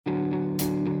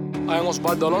I am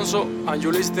Osvaldo Alonso, and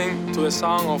you're listening to the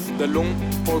sound of the Loon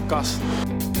Podcast.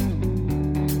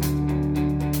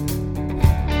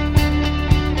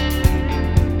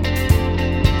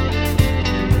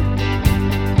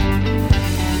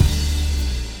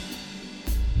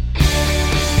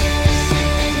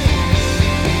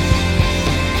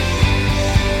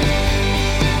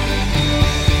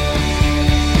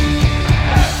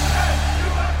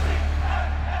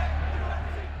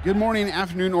 Good morning,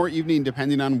 afternoon, or evening,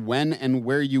 depending on when and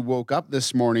where you woke up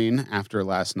this morning after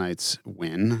last night's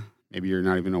win. Maybe you're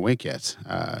not even awake yet.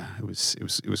 It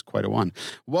was quite a one.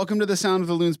 Welcome to the Sound of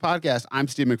the Loons podcast. I'm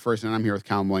Steve McPherson, and I'm here with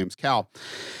Callum Williams. Cal,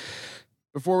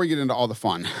 before we get into all the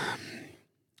fun,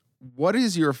 what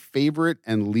is your favorite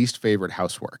and least favorite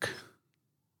housework?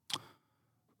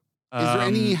 Is there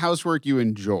any housework you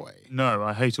enjoy? No,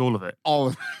 I hate all of it. All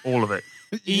of it.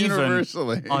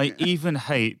 Universally. I even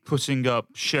hate putting up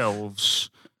shelves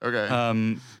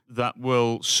that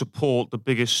will support the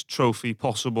biggest trophy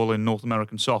possible in North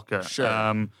American soccer. Sure.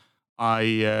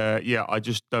 I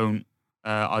just don't.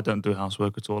 I don't do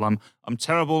housework at all. I'm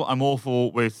terrible. I'm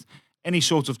awful with any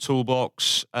sort of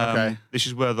toolbox. This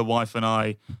is where the wife and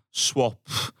I swap.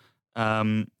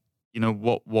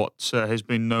 What has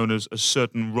been known as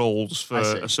certain roles for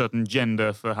a certain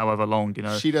gender for however long,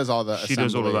 She does all of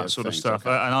that sort of stuff.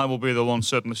 And I will be the one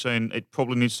certainly saying it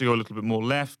probably needs to go a little bit more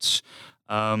left.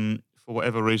 For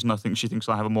whatever reason, I think she thinks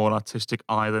I have a more artistic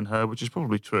eye than her, which is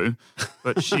probably true.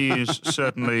 But she is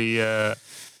certainly, the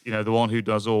one who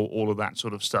does all of that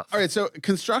sort of stuff. All right, so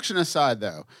construction aside,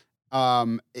 though,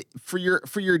 for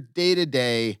your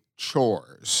day-to-day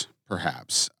chores,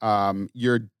 perhaps,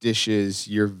 your dishes,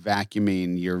 your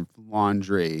vacuuming, your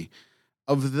laundry,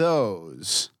 of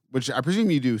those, which I presume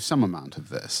you do some amount of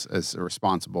this as a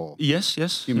responsible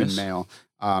human male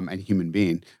and human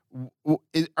being. Are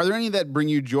there any that bring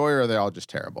you joy, or are they all just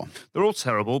terrible? They're all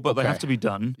terrible, but they have to be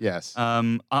done. Yes.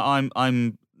 I'm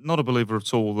not a believer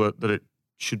at all that it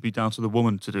should be down to the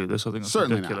woman to do this. I think that's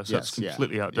Certainly ridiculous. Not. Yes, that's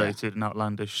completely outdated and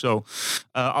outlandish. So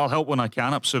I'll help when I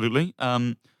can, absolutely.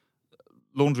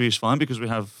 Laundry is fine because we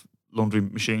have laundry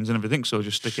machines and everything, so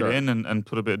just stick it in and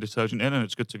put a bit of detergent in and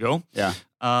it's good to go. Yeah.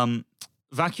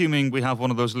 Vacuuming, we have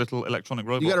one of those little electronic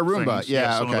robot You got a Roomba, things.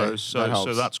 yeah, one of those.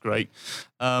 So that's great.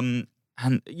 The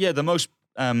most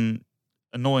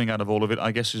annoying out of all of it,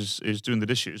 I guess, is doing the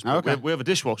dishes. We have a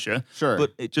dishwasher,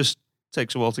 but it just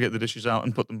takes a while to get the dishes out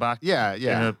and put them back in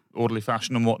an orderly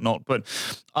fashion and whatnot. But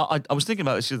I was thinking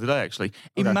about this the other day, actually.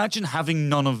 Imagine having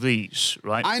none of these,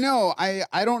 right? I know.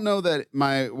 I don't know that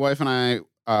my wife and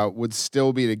I would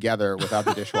still be together without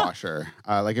the dishwasher.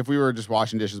 Like if we were just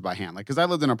washing dishes by hand. Like, because I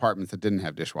lived in apartments that didn't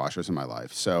have dishwashers in my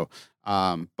life. So,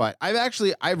 but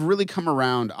I've really come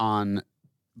around on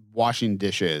washing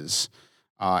dishes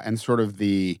and sort of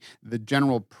the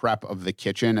general prep of the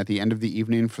kitchen at the end of the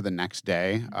evening for the next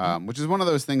day, which is one of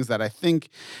those things that I think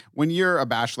when you're a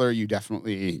bachelor, you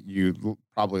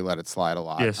probably let it slide a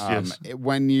lot. Yes.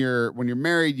 When you're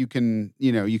married, you can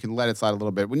let it slide a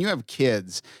little bit. When you have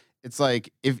kids, it's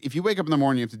like if you wake up in the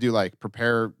morning, you have to do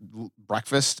prepare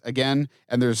breakfast again,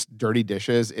 and there's dirty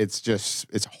dishes.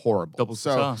 It's horrible. Double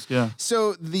task, yeah.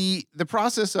 So the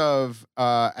process of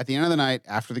at the end of the night,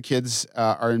 after the kids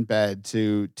are in bed,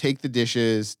 to take the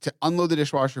dishes, to unload the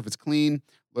dishwasher if it's clean,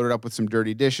 load it up with some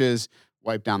dirty dishes,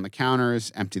 wipe down the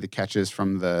counters, empty the catches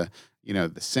from the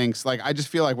sinks. Like I just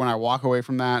feel like when I walk away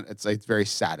from that, it's very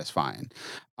satisfying.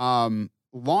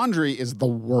 Laundry is the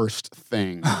worst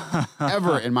thing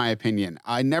ever, in my opinion.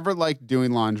 I never liked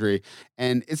doing laundry,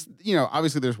 and it's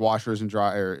obviously there's washers and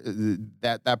dryer.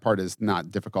 That part is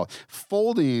not difficult.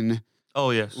 Folding,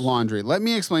 laundry. Let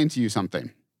me explain to you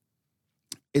something.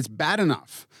 It's bad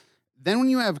enough. Then when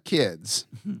you have kids,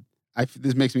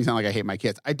 this makes me sound like I hate my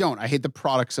kids. I don't. I hate the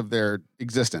products of their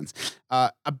existence.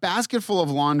 A basket full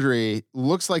of laundry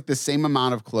looks like the same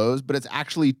amount of clothes, but it's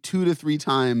actually 2 to 3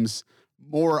 times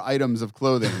more items of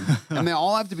clothing, and they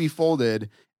all have to be folded,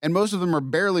 and most of them are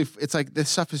barely, it's like this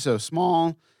stuff is so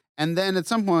small. And then at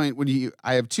some point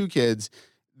I have 2 kids,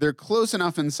 they're close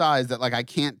enough in size that I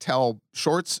can't tell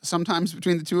shorts sometimes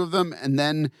between the 2 of them, and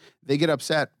then they get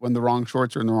upset when the wrong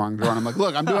shorts are in the wrong drawer, and I'm like,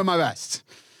 look, I'm doing my best.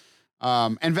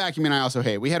 And vacuuming I also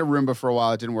hate. We had a Roomba for a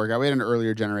while, it didn't work out. We had an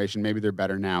earlier generation, maybe they're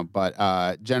better now, but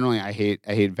generally I hate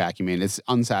vacuuming. It's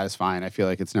unsatisfying. I feel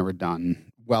like it's never done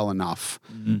well enough.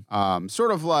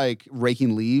 Sort of like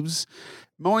raking leaves.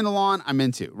 Mowing the lawn, I'm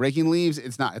into. Raking leaves,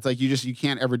 it's not. It's like you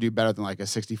can't ever do better than like a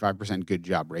 65% good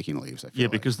job raking leaves. I feel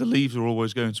because the leaves are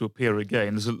always going to appear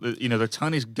again. There's the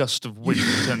tiniest gust of wind,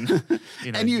 and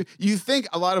and you think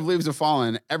a lot of leaves have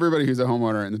fallen. Everybody who's a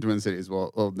homeowner in the Twin Cities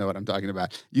will know what I'm talking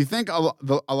about. You think a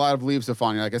lot of leaves have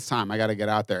fallen. You're like, it's time. I got to get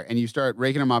out there, and you start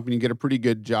raking them up, and you get a pretty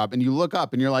good job. And you look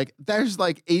up, and you're like, there's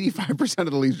like 85%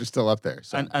 of the leaves are still up there.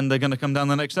 So. And they're going to come down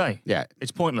the next day. Yeah,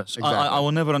 it's pointless. Exactly. I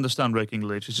will never understand raking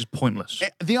leaves. It's just pointless.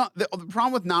 The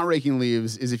problem with not raking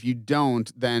leaves is if you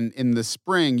don't, then in the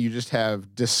spring you just have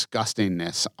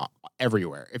disgustingness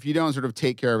everywhere. If you don't sort of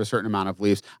take care of a certain amount of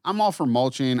leaves, I'm all for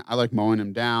mulching. I like mowing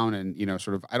them down, and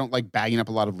I don't like bagging up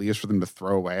a lot of leaves for them to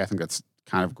throw away. I think that's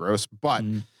kind of gross. But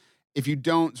if you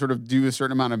don't sort of do a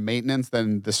certain amount of maintenance,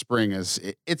 then the spring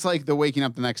it's like the waking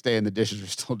up the next day and the dishes are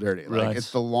still dirty. Like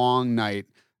it's the long night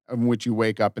in which you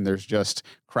wake up and there's just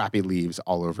crappy leaves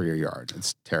all over your yard.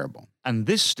 It's terrible. And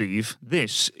Steve,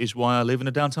 this is why I live in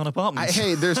a downtown apartment.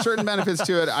 Hey, there's certain benefits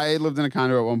to it. I lived in a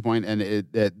condo at one point, and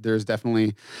there's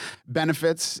definitely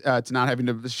benefits to not having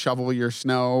to shovel your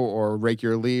snow or rake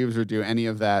your leaves or do any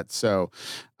of that. So,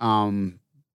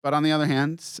 but on the other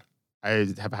hand, I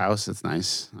have a house that's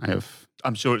nice.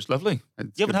 I'm sure it's lovely.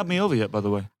 You haven't had me over yet, by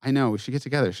the way. I know. We should get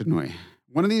together, shouldn't we?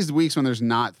 One of these weeks when there's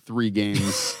not 3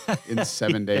 games in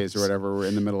 7 days or whatever we're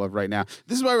in the middle of right now.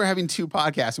 This is why we're having 2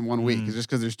 podcasts in 1 week, is just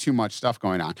because there's too much stuff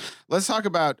going on. Let's talk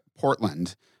about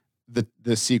Portland,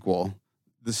 the sequel,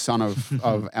 the son of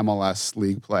MLS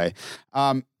league play.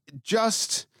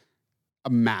 Just a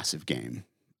massive game.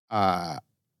 I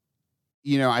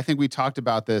think we talked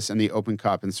about this in the Open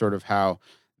Cup and sort of how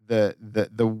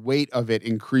the weight of it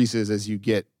increases as you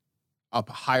get up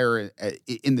higher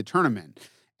in the tournament.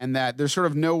 And that there's sort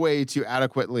of no way to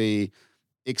adequately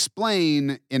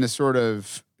explain in a sort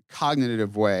of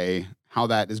cognitive way how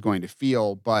that is going to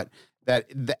feel, but that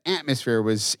the atmosphere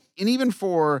was, and even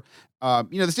for,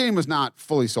 the stadium was not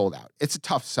fully sold out. It's a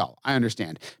tough sell. I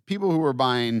understand. People who were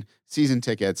buying season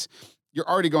tickets, you're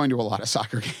already going to a lot of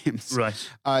soccer games.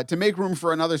 Right. To make room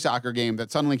for another soccer game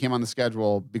that suddenly came on the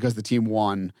schedule because the team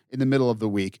won in the middle of the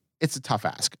week, it's a tough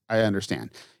ask. I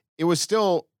understand. It was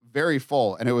still very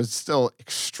full, and it was still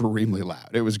extremely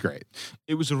loud. It was great.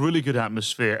 It was a really good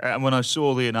atmosphere. And when I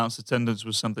saw the announced attendance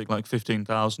was something like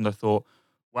 15,000, I thought,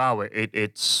 wow,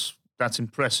 that's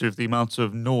impressive, the amount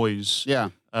of noise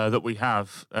that we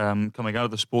have coming out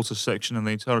of the supporters section and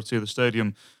the entirety of the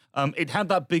stadium. It had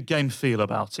that big game feel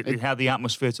about it. It had the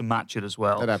atmosphere to match it as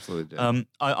well. It absolutely did.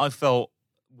 I felt,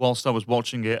 whilst I was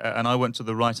watching it, and I went to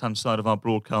the right-hand side of our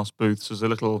broadcast booths, there's a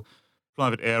little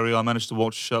private area. I managed to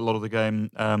watch a lot of the game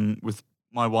with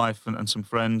my wife and some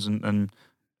friends and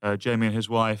Jamie and his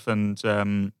wife and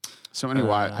so many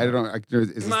wives. I don't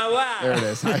know. My wife. There it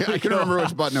is. I couldn't remember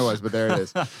which button it was, but there it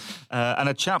is. And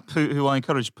a chap who I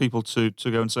encourage people to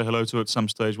go and say hello to at some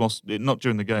stage, whilst not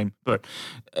during the game, but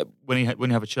when you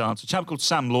have a chance. A chap called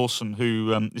Sam Lawson,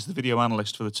 who is the video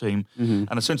analyst for the team,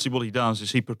 and essentially what he does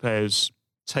is he prepares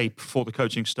tape for the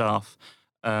coaching staff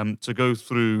to go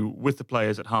through with the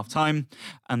players at half-time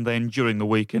and then during the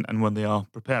week and when they are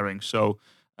preparing. So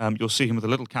you'll see him with a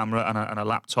little camera and a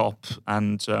laptop,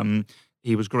 and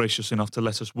he was gracious enough to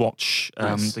let us watch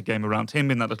the game around him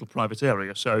in that little private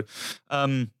area. So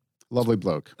lovely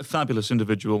bloke. A fabulous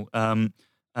individual.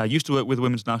 Used to work with the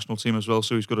women's national team as well,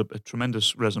 so he's got a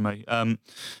tremendous resume.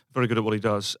 Very good at what he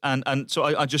does. And so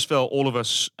I just felt all of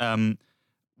us...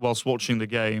 whilst watching the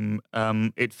game,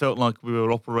 it felt like we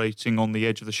were operating on the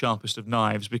edge of the sharpest of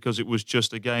knives, because it was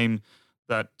just a game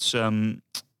that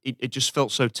it just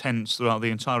felt so tense throughout the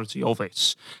entirety of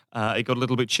it. It got a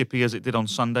little bit chippy, as it did on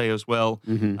Sunday as well,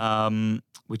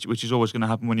 which is always going to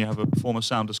happen when you have a former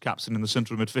Sounders captain in the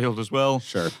central midfield as well.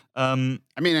 Sure. And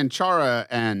Chara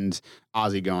and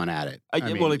Ozzy going at it.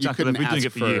 Well, exactly. They've been doing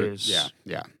it for years.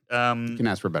 Yeah. You can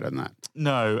ask for better than that.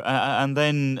 No. And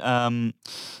then...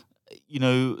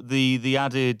 the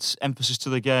added emphasis to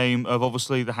the game of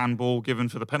obviously the handball given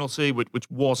for the penalty,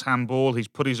 which was handball. He's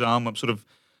put his arm up, sort of.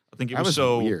 I think it was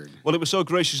so weird. Well, it was so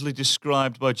graciously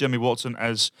described by Jamie Watson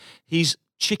as he's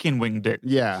chicken winged it.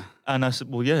 Yeah. And I said,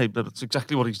 well, yeah, that's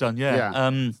exactly what he's done. Yeah.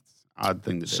 Odd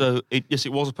thing to do. So yes,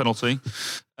 it was a penalty.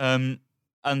 And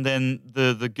then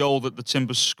the goal that the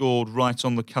Timbers scored right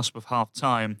on the cusp of half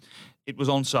time, it was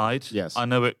onside. Yes. I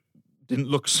know it didn't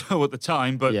look so at the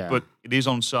time, but it is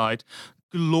onside.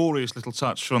 Glorious little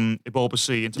touch from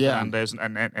Ibobasi into Fernandez,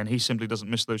 and he simply doesn't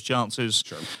miss those chances.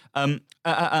 Sure.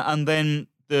 And then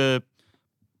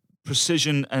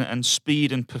precision and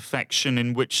speed and perfection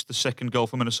in which the second goal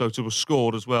for Minnesota was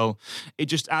scored as well. It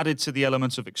just added to the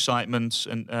elements of excitement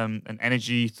and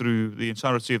energy through the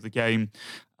entirety of the game.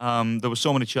 There were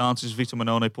so many chances. Vito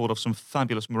Mannone pulled off some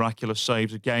fabulous, miraculous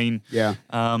saves again. Yeah.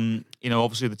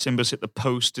 Obviously the Timbers hit the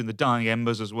post in the dying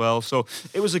embers as well. So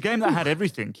it was a game that had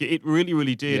everything. It really,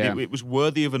 really did. Yeah. It was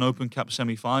worthy of an Open Cup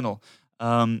semi-final.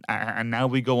 And now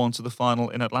we go on to the final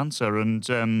in Atlanta. And,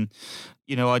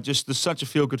 there's such a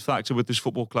feel-good factor with this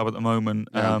football club at the moment.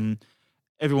 Yeah.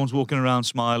 Everyone's walking around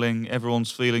smiling.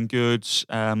 Everyone's feeling good.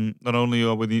 Not only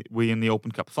are we in the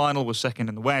Open Cup final, we're second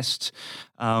in the West.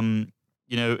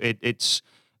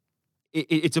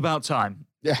 It's about time.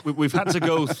 Yeah. We've had to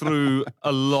go through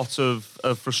a lot of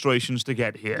frustrations to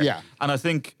get here. Yeah. And I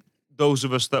think those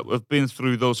of us that have been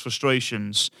through those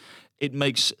frustrations, it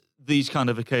makes these kind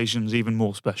of occasions even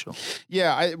more special.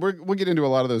 Yeah, we'll get into a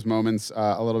lot of those moments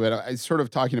a little bit. I sort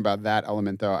of talking about that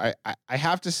element, though. I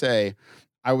have to say,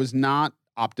 I was not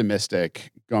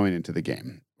optimistic going into the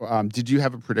game. Did you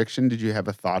have a prediction? Did you have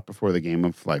a thought before the game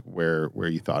of like where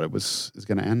you thought it is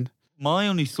going to end? My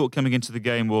only thought coming into the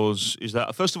game is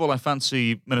that, first of all, I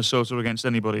fancy Minnesota against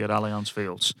anybody at Allianz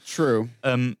Fields. True.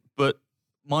 But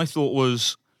my thought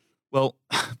was, well,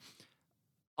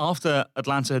 after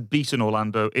Atlanta had beaten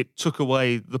Orlando, it took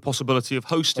away the possibility of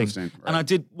hosting. Right. And I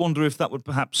did wonder if that would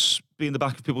perhaps be in the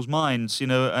back of people's minds,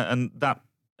 and that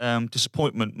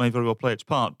disappointment may very well play its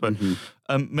part. But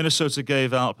Minnesota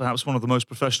gave out perhaps one of the most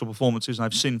professional performances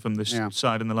I've seen from this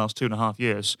side in the last 2.5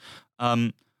 years.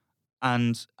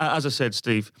 And as I said,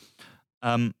 Steve,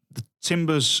 the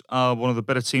Timbers are one of the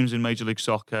better teams in Major League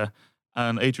Soccer.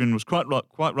 And Adrian was quite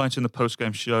right in the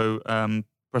post-game show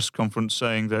press conference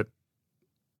saying that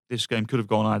this game could have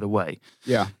gone either way.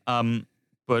 Yeah.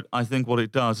 But I think what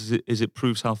it does is it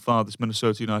proves how far this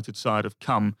Minnesota United side have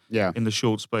come in the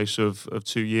short space of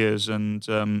 2 years. And,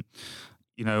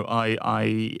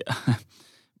 I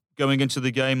going into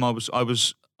the game, I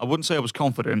wouldn't say I was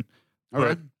confident,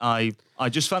 but I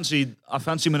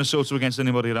fancy Minnesota against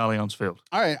anybody at Allianz Field.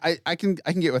 All right, I can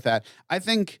get with that. I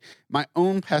think my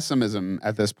own pessimism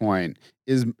at this point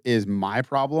is my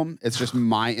problem. It's just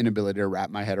my inability to wrap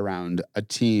my head around a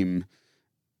team,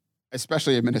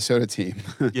 especially a Minnesota team.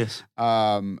 Yes.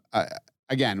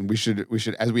 Again, we should,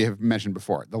 as we have mentioned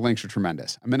before, the links are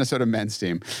tremendous. A Minnesota men's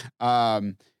team,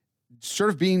 sort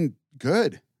of being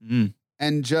good,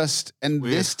 and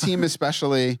this team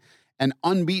especially. And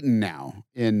unbeaten now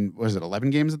in,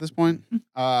 11 games at this point?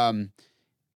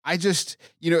 I just,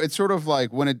 it's sort of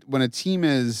like when the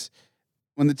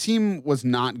team was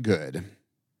not good,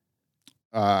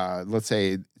 let's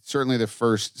say certainly the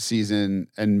first season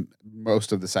and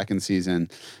most of the second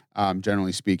season,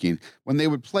 generally speaking, when they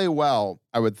would play well,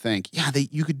 I would think,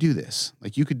 you could do this.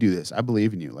 Like, you could do this. I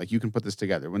believe in you. Like, you can put this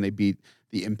together. When they beat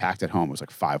the Impact at home, it was like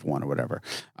 5-1 or whatever.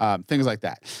 Things like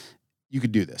that. You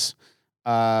could do this.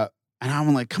 And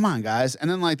I'm like, come on, guys. And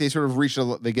then like they sort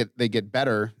of they get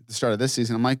better at the start of this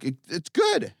season. I'm like, it's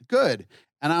good.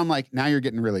 And I'm like, now you're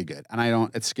getting really good.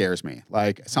 And it scares me.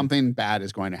 Like something bad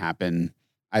is going to happen.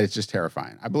 It's just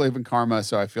terrifying. I believe in karma,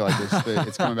 so I feel like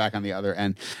it's coming back on the other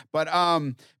end. But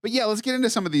yeah, let's get into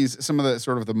some of the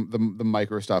sort of the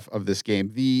micro stuff of this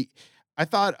game. I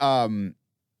thought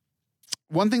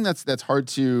one thing that's hard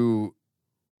to,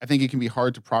 I think it can be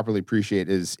hard to properly appreciate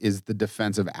is the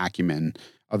defensive acumen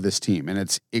of this team.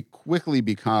 And it quickly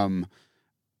become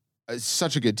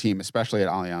such a good team, especially at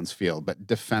Allianz Field, but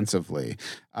defensively,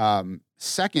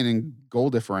 second in goal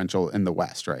differential in the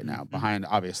West right now, behind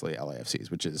obviously LAFC's,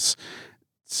 which is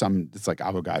it's like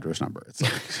Avogadro's number. It's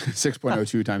like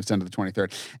 6.02 times 10 to the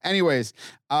 23rd. Anyways,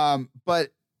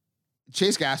 but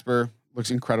Chase Gasper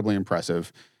looks incredibly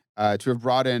impressive. To have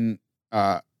brought in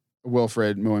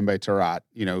Wilfred Muimbe Tarat,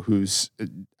 who's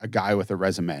a guy with a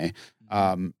resume,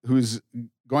 who's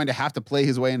going to have to play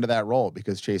his way into that role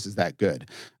because Chase is that good.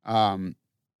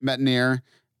 Métanire,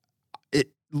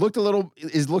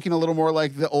 is looking a little more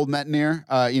like the old Métanire.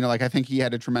 I think he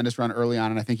had a tremendous run early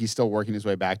on, and I think he's still working his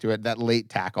way back to it. That late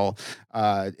tackle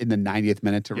in the 90th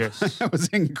minute that was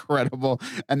incredible,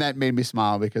 and that made me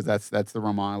smile because that's the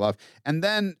Roman I love. And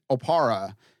then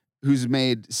Opara, who's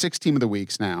made 6 Team of the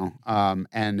Weeks now,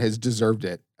 and has deserved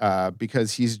it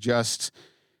because he's just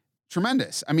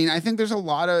tremendous. I mean, I think there's a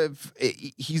lot of,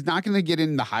 he's not going to get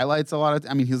in the highlights a lot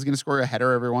of, he's going to score a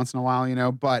header every once in a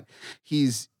while, but we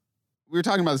were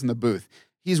talking about this in the booth.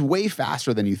 He's way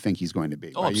faster than you think he's going to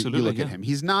be. Oh, right? absolutely. You look at him.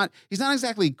 He's not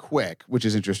exactly quick, which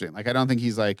is interesting. Like, I don't think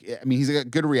he's he's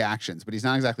got good reactions, but he's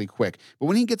not exactly quick. But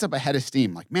when he gets up ahead of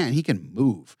steam, like, man, he can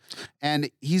move. And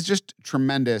he's just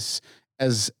tremendous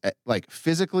as like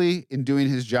physically in doing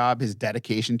his job, his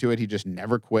dedication to it. He just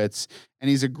never quits, and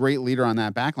he's a great leader on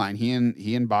that back line. He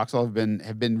and Boxall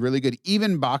have been really good.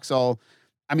 Even Boxall,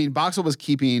 I mean, Boxall was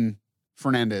keeping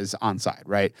Fernandez onside,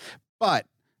 right? But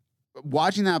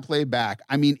watching that play back,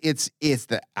 I mean, it's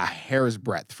a hair's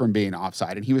breadth from being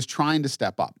offside, and he was trying to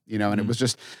step up, and it was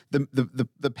just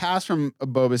the pass from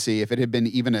Ebobisse, if it had been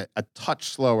even a touch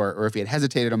slower, or if he had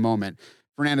hesitated a moment,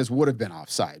 Fernandez would have been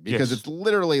offside, because it's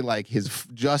literally like his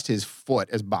foot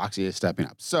as Boxy is stepping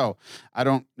up. So I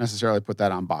don't necessarily put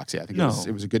that on Boxy. I think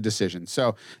it was a good decision.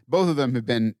 So both of them have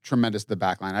been tremendous at the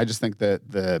back line. I just think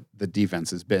that the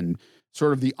defense has been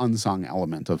sort of the unsung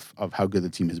element of how good the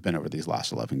team has been over these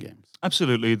last 11 games.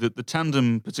 Absolutely. The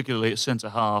tandem, particularly at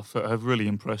centre-half, have really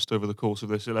impressed over the course of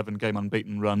this 11-game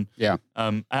unbeaten run. Yeah.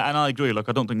 And I agree. Look,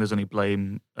 I don't think there's any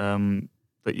blame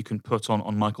that you can put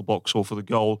on Michael Boxall for the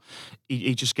goal.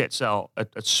 He just gets out a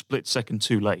split second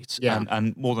too late. Yeah.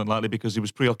 And more than likely because he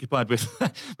was preoccupied with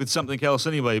with something else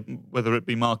anyway, whether it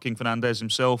be marking Fernandez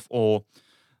himself or,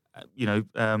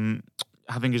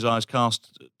 having his eyes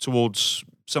cast towards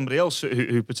somebody else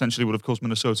who potentially would have caused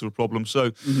Minnesota a problem.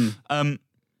 So, no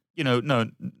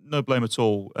blame at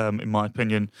all, in my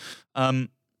opinion.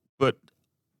 But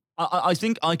I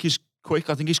think Ike is quick.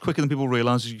 I think he's quicker than people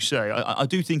realise, as you say. I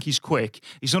do think he's quick.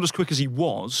 He's not as quick as he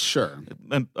was. Sure.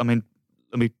 I mean,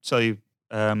 let me tell you,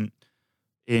 in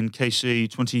KC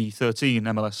 2013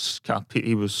 MLS Cup,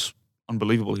 he was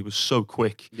unbelievable. He was so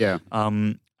quick. Yeah.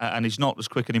 And he's not as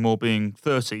quick anymore being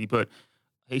 30, but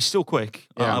he's still quick.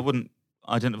 Yeah. I wouldn't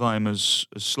identify him as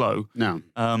slow. No.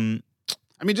 I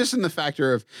mean, just in the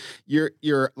factor of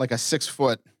you're like a 6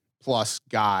 foot plus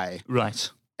guy. Right.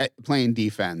 Playing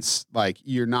defense, like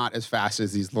you're not as fast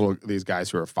as these guys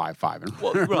who are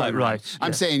 5'5". Right.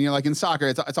 I'm saying, like in soccer,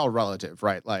 it's all relative,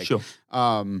 right? Like, sure.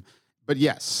 But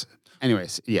yes.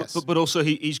 Anyways, yes. But also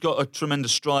he's got a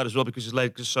tremendous stride as well because his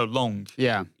legs are so long.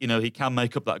 Yeah. He can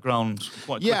make up that ground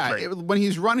quite quickly. Yeah. When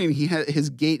he's running,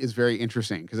 his gait is very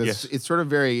interesting because it's sort of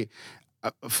very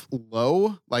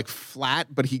low, like flat,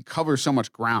 but he covers so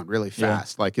much ground really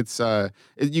fast. Yeah. Like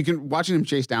you can watching him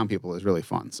chase down people is really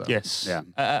fun. So yes, yeah.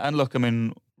 And look, I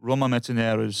mean, Romain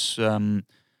Métanire is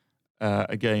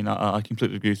again, I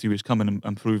completely agree with you. He's come in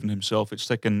and proven himself. It's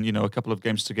taken a couple of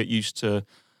games to get used to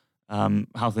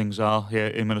how things are here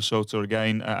in Minnesota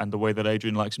again, and the way that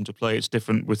Adrian likes him to play. It's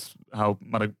different with how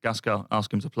Madagascar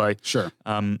ask him to play. Sure.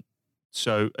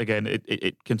 So again,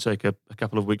 it can take a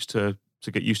couple of weeks to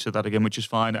get used to that again, which is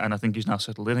fine, and I think he's now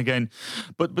settled in again.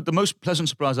 But the most pleasant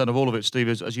surprise out of all of it, Steve,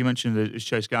 is, as you mentioned, is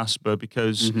Chase Gasper,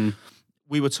 because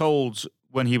we were told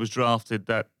when he was drafted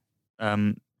that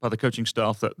by the coaching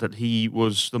staff that he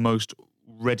was the most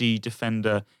ready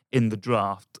defender in the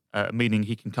draft, meaning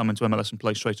he can come into MLS and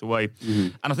play straight away.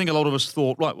 And I think a lot of us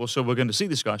thought, right, well, so we're going to see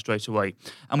this guy straight away.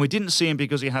 And we didn't see him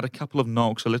because he had a couple of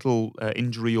knocks, a little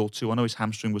injury or two. I know his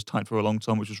hamstring was tight for a long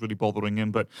time, which was really bothering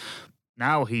him, but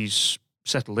now he's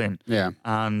settled in. Yeah.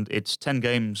 And it's 10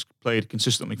 games played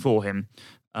consistently for him.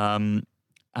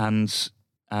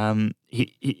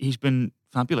 He's been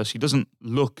fabulous. He doesn't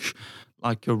look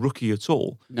like a rookie at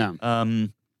all. No.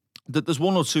 There's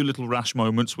one or two little rash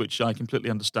moments, which I completely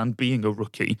understand. Being a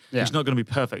rookie, he's not going to be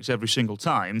perfect every single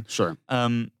time. Sure.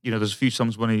 There's a few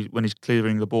times when he's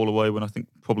clearing the ball away when I think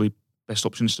probably best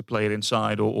option is to play it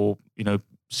inside or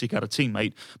seek out a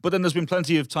teammate. But then there's been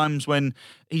plenty of times when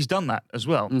he's done that as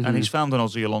well. And he's found an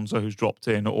Ozzy Alonso who's dropped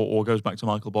in or goes back to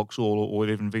Michael Boxall or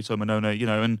even Vito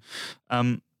Mannone,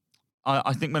 and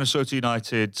I think Minnesota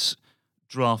United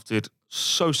drafted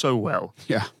so well.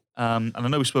 Yeah. And I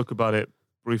know we spoke about it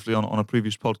briefly on a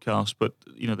previous podcast, but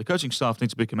the coaching staff need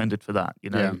to be commended for that.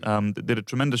 They did a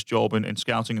tremendous job in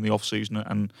scouting in the off season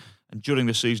and during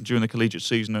the season, during the collegiate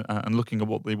season, and looking at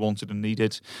what they wanted and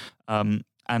needed. And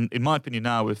in my opinion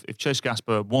now, if Chase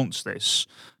Gasper wants this,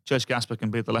 Chase Gasper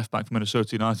can be the left back for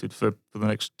Minnesota United for the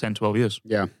next 10, 12 years.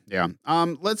 Yeah.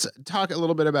 Let's talk a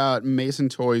little bit about Mason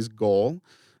Toye's goal.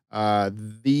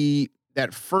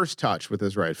 That first touch with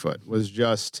his right foot was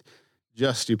just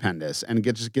stupendous, and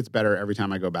it just gets better every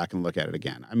time I go back and look at it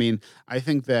again. I mean, I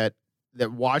think that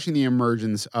watching the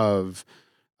emergence of,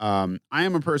 I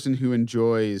am a person who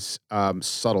enjoys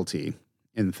subtlety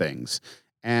in things,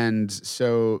 and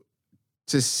so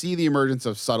to see the emergence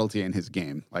of subtlety in his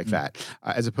game like that,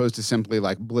 as opposed to simply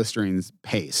like blistering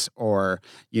pace or,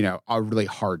 a really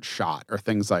hard shot or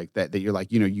things like that you're like,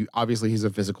 obviously he's a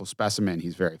physical specimen.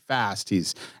 He's very fast.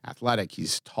 He's athletic.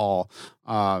 He's tall,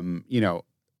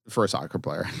 for a soccer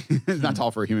player. Not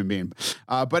tall for a human being.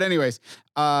 But anyways,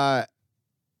 but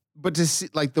to see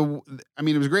like it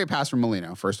was a great pass from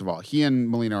Molino, first of all. He and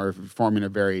Molino are forming a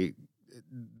very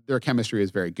their chemistry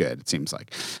is very good, it seems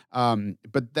like.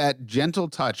 But that gentle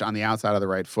touch on the outside of the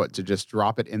right foot to just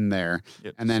drop it in there,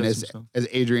 and then as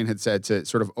Adrian had said, to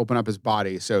sort of open up his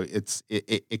body so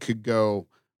it could go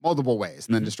multiple ways,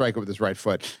 and then to strike it with his right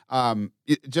foot.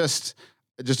 Just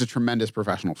a tremendous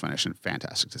professional finish, and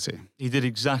fantastic to see. He did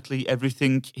exactly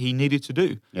everything he needed to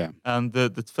do. Yeah. And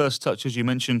the first touch, as you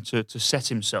mentioned, to set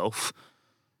himself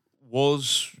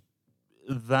was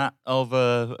that of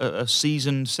a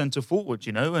seasoned centre forward,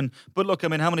 But look, I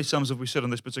mean, how many times have we said on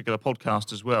this particular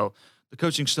podcast as well? The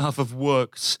coaching staff have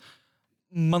worked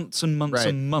months and months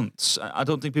and months. I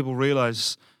don't think people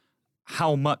realise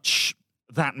how much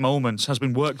that moment has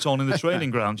been worked on in the training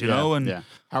ground, know, and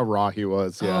how raw he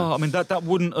was. Yeah, I mean that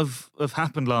wouldn't have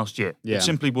happened last year. Yeah. It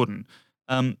simply wouldn't.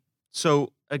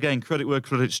 So again, credit where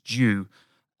credit's due.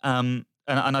 And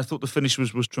I thought the finish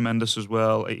was tremendous as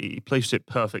well. He placed it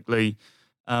perfectly.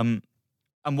 And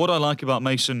what I like about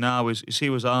Mason now is he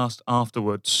was asked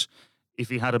afterwards if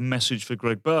he had a message for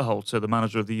Greg Berhalter, the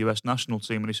manager of the US national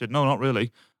team, and he said, "No, not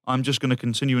really. I'm just going to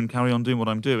continue and carry on doing what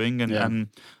I'm doing. And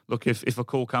look, if a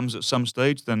call comes at some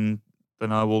stage, then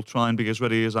I will try and be as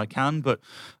ready as I can. But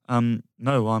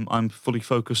no, I'm fully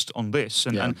focused on this."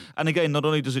 And again, not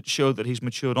only does it show that he's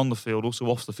matured on the field, also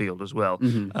off the field as well.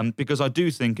 Mm-hmm. Because I do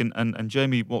think, and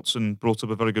Jamie Watson brought up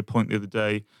a very good point the other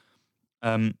day.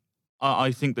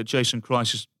 I think that Jason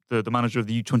Kreis is the manager of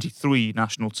the U23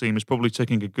 national team is probably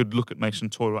taking a good look at Mason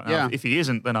Toye right now. Yeah. If he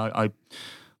isn't, then I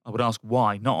would ask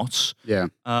why not. Yeah.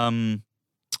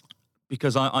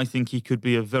 Because I think he could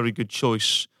be a very good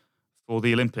choice for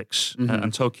the Olympics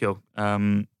and Tokyo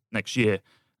next year.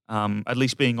 At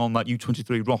least being on that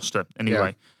U23 roster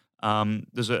anyway. Yeah.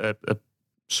 There's a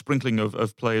sprinkling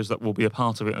of players that will be a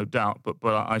part of it, no doubt. But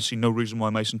I see no reason why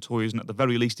Mason Toye isn't at the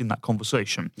very least in that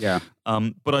conversation. Yeah.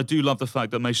 But I do love the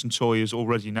fact that Mason Toye is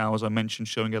already now, as I mentioned,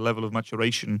 showing a level of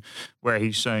maturation where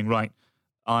he's saying, right,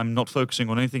 I'm not focusing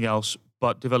on anything else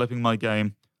but developing my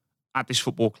game at this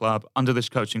football club, under this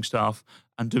coaching staff,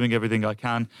 and doing everything I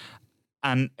can.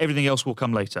 And everything else will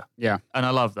come later. Yeah. And I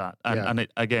love that. And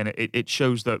it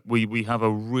shows that we have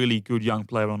a really good young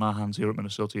player on our hands here at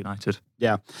Minnesota United.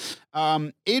 Yeah.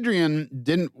 Adrian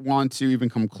didn't want to even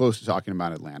come close to talking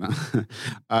about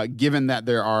Atlanta, given that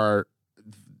there are,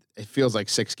 it feels like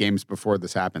 6 games before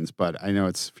this happens, but I know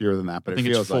it's fewer than that, but it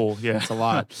feels it's 4, like it's a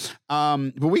lot.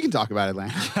 But we can talk about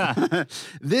Atlanta.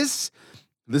 This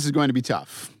is going to be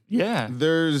tough. Yeah.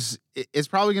 It's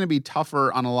probably going to be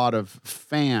tougher on a lot of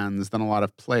fans than a lot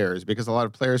of players, because a lot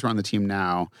of players who are on the team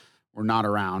now were not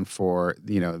around for,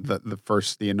 the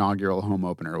inaugural home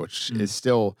opener, which is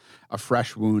still a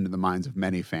fresh wound in the minds of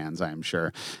many fans, I am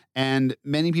sure. And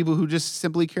many people who just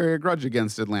simply carry a grudge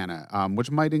against Atlanta, which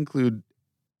might include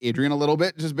Adrian a little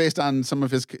bit, just based on some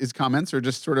of his comments, or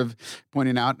just sort of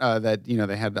pointing out that,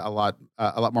 they had a lot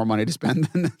more money to spend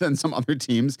than some other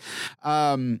teams.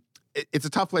 It's a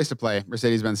tough place to play.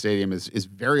 Mercedes-Benz Stadium is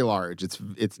very large.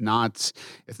 It's not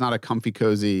a comfy,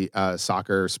 cozy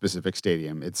soccer specific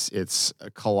stadium. It's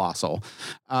colossal.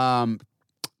 And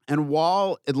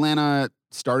while Atlanta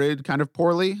started kind of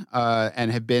poorly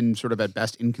and have been sort of at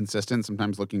best inconsistent,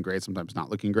 sometimes looking great, sometimes not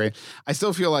looking great, I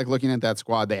still feel like, looking at that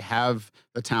squad, they have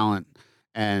the talent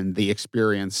and the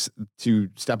experience to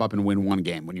step up and win one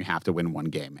game when you have to win one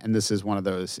game. And this is one of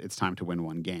those, it's time to win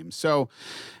one game. So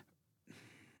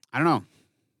I don't know.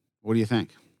 What do you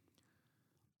think?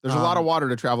 There's a lot of water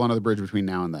to travel under the bridge between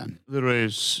now and then. There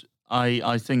is.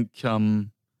 I think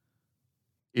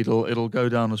it'll go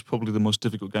down as probably the most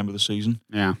difficult game of the season.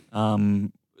 Yeah.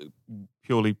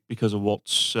 Purely because of what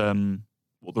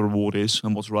the reward is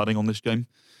and what's riding on this game.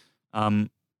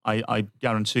 I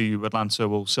guarantee you Atlanta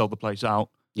will sell the place out.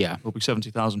 Yeah. There'll be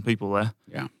 70,000 people there.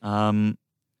 Yeah.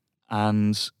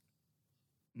 And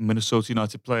Minnesota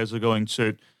United players are going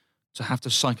to have to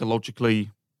psychologically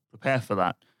prepare for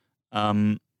that.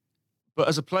 But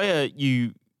as a player,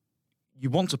 you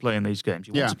want to play in these games.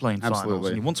 You want to play in finals.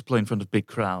 And you want to play in front of big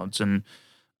crowds and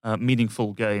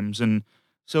meaningful games. And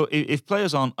so if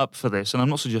players aren't up for this, and I'm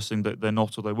not suggesting that they're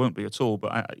not or they won't be at all,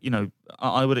 but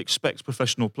I would expect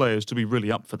professional players to be really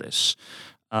up for this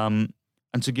and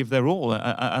to give their all.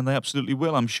 And they absolutely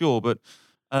will, I'm sure. But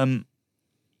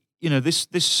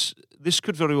this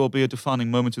could very well be a defining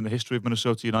moment in the history of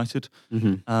Minnesota United.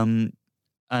 Mm-hmm.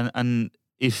 And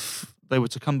if they were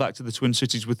to come back to the Twin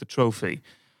Cities with the trophy,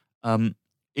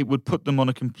 it would put them on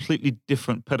a completely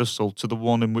different pedestal to the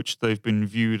one in which they've been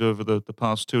viewed over the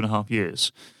past 2.5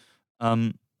 years.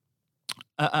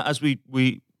 As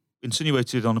we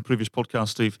insinuated on a previous podcast,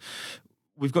 Steve,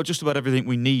 we've got just about everything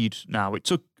we need now. It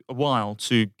took a while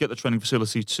to get the training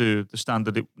facility to the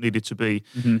standard it needed to be.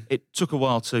 Mm-hmm. It took a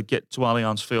while to get to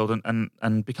Allianz Field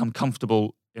and become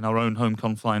comfortable in our own home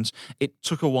confines. It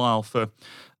took a while for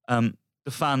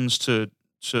the fans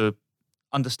to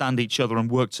understand each other and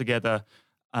work together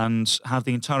and have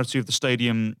the entirety of the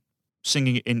stadium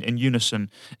singing in unison.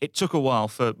 It took a while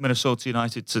for Minnesota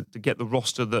United to get the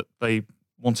roster that they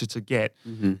wanted to get,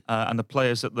 mm-hmm. And the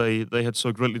players that they had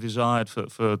so greatly desired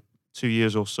for 2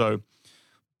 years or so.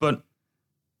 But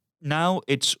now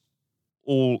it's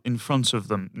all in front of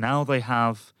them. Now they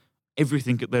have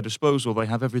everything at their disposal. They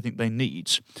have everything they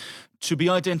need to be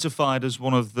identified as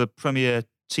one of the premier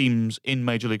teams in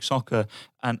Major League Soccer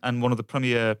and one of the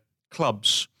premier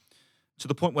clubs, to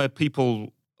the point where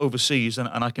people overseas,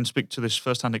 and I can speak to this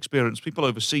first-hand experience, people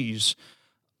overseas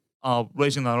are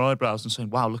raising their eyebrows and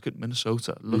saying, wow, look at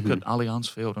Minnesota, look mm-hmm. at Allianz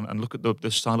Field, and look at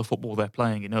the style of football they're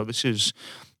playing. You know, this is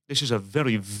a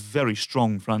very, very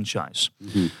strong franchise.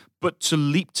 Mm-hmm. But to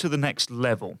leap to the next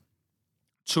level,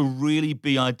 to really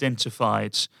be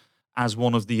identified as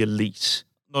one of the elite,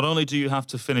 not only do you have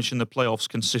to finish in the playoffs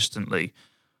consistently,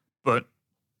 but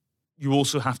you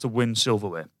also have to win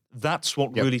silverware. That's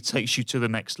what really takes you to the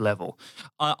next level.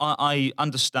 I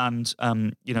understand,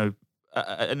 and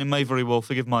it may very well,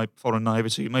 forgive my foreign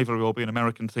naivety, it may very well be an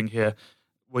American thing here,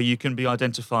 where you can be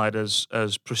identified as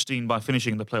pristine by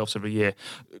finishing in the playoffs every year.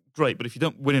 Great, but if you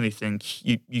don't win anything,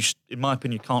 you in my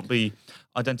opinion, can't be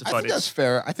identified. I think that's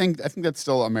fair. I think that's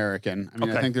still American. I mean,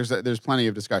 okay. I think there's plenty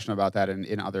of discussion about that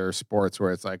in other sports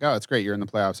where it's like, oh, it's great, you're in the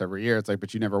playoffs every year. It's like,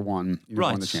 but you never won. You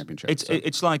never won the championship.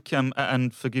 It's like,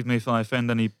 and forgive me if I offend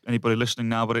anybody listening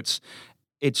now, but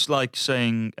it's like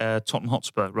saying Tottenham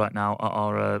Hotspur right now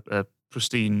are a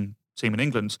pristine team in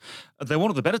England. They're one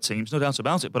of the better teams, no doubt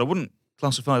about it. But I wouldn't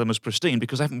classify them as pristine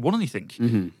because they haven't won anything.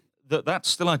 Mm-hmm. That's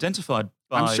still identified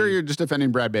by... I'm sure you're just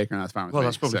defending Brad Baker, and that's fine with me. Well,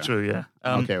 that's probably true, yeah.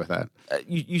 I'm okay with that.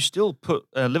 You still put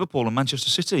Liverpool and Manchester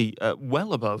City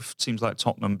well above teams like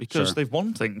Tottenham because they've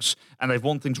won things, and they've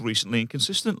won things recently and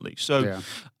consistently. So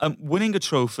winning a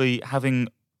trophy, having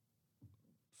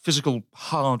physical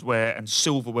hardware and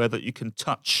silverware that you can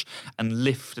touch and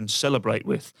lift and celebrate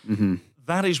with, mm-hmm.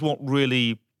 that is what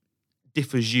really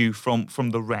differs you from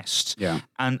the rest. Yeah.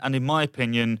 And in my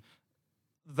opinion,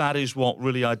 that is what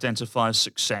really identifies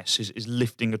success, is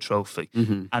lifting a trophy.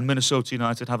 Mm-hmm. And Minnesota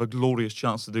United have a glorious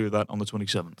chance to do that on the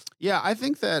 27th. Yeah, I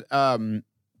think that, the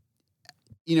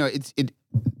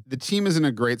team is in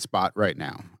a great spot right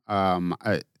now.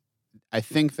 I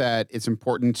think that it's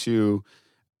important to,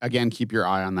 again, keep your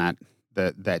eye on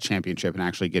that championship and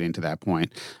actually getting to that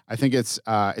point. I think it's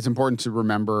important to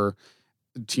remember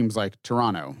teams like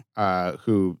Toronto,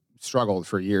 who struggled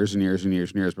for years and years and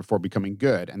years and years before becoming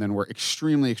good, and then were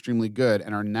extremely, extremely good,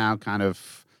 and are now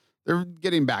they're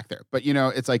getting back there. But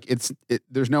it's like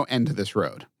there's no end to this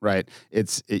road, right?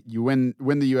 You win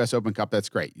the U.S. Open Cup, that's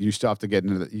great. You still have to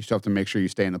you still have to make sure you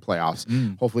stay in the playoffs.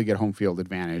 Hopefully, get home field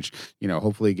advantage.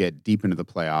 Hopefully, get deep into the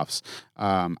playoffs.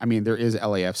 There is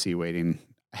LAFC waiting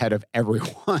ahead of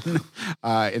everyone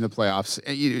in the playoffs.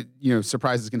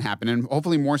 Surprises can happen, and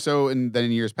hopefully more so than in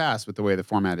years past with the way the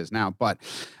format is now. But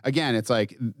again, it's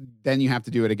like then you have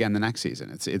to do it again the next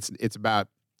season. It's about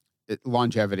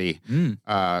longevity.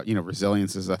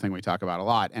 Resilience is the thing we talk about a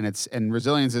lot, and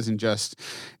resilience isn't just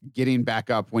getting back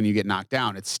up when you get knocked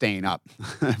down. It's staying up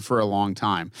for a long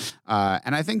time.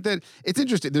 And I think that it's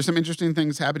interesting. There's some interesting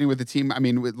things happening with the team. I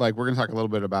mean, we're going to talk a little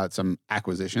bit about some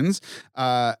acquisitions.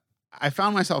 I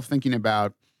found myself thinking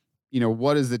about,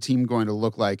 what is the team going to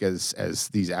look like as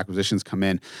these acquisitions come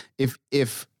in?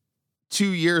 If 2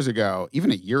 years ago,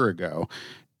 even a year ago,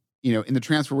 in the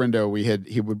transfer window, we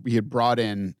had brought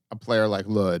in a player like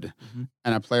Lod mm-hmm.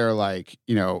 and a player like,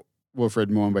 Wilfred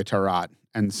Mwembe Tarat,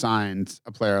 and signed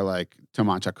a player like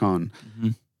Thomas Chacon, mm-hmm.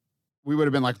 we would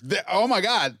have been like, oh my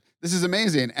God, this is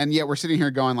amazing. And yet we're sitting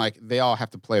here going like, they all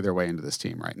have to play their way into this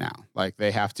team right now. Like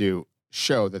they have to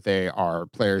show that they are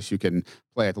players who can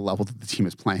play at the level that the team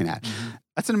is playing at. Mm-hmm.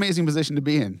 That's an amazing position to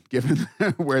be in, given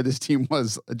where this team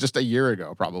was just a year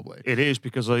ago, probably. It is,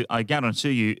 because I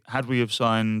guarantee you, had we have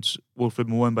signed Wilfred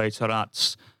Mwembe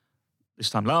Tarat this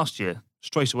time last year,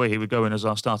 straight away he would go in as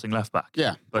our starting left back.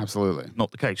 Yeah, but absolutely.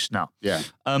 Not the case now. Yeah.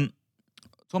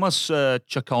 Thomas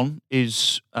Chacon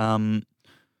is...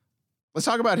 Let's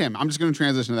talk about him. I'm just going to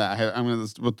transition to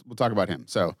that. We'll talk about him.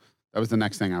 So that was the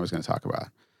next thing I was going to talk about.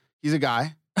 He's a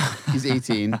guy. He's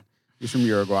 18. He's from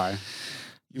Uruguay.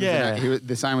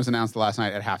 The sign was announced last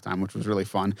night at halftime, which was really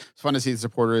fun. It's fun to see the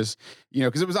supporters,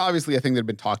 because it was obviously a thing that had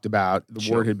been talked about.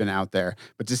 The word had been out there,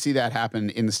 but to see that happen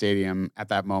in the stadium at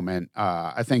that moment,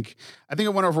 I think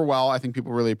it went over well. I think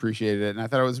people really appreciated it, and I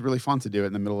thought it was really fun to do it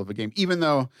in the middle of a game, even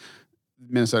though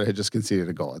Minnesota had just conceded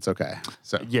a goal. It's okay.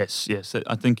 So yes,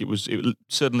 I think it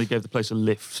certainly gave the place a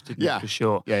lift, didn't it, for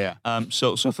sure. Yeah.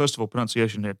 So first of all,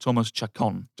 pronunciation here, Thomas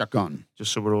Chacon. Chacon.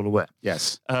 Just so we're all aware.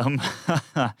 Yes. And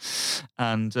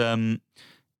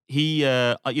he,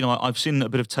 I've seen a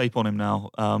bit of tape on him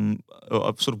now.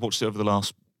 I've sort of watched it over the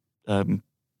last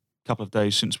couple of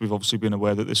days since we've obviously been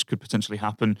aware that this could potentially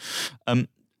happen. A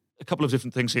couple of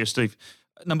different things here, Steve.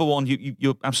 Number one,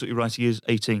 you're absolutely right. He is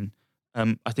 18.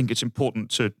 I think it's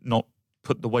important to not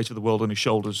put the weight of the world on his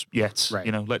shoulders yet. Right.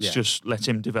 Let's just let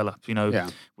him develop.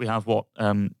 We have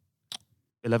 11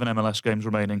 MLS games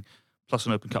remaining, plus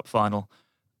an Open Cup final.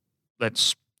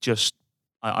 Let's just,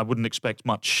 I wouldn't expect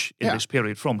much in this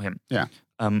period from him. Yeah.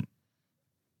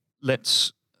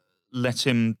 Let's let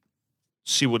him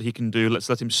see what he can do. Let's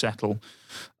let him settle.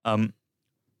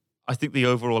 I think the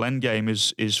overall end game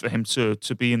is for him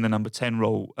to be in the number 10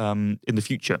 role in the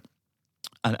future.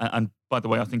 And by the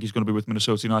way, I think he's going to be with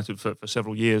Minnesota United for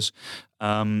several years,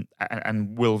 and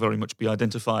will very much be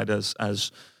identified as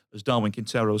Darwin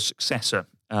Quintero's successor.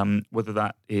 Whether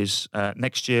that is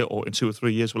next year or in 2 or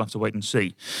 3 years, we'll have to wait and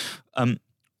see.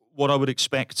 What I would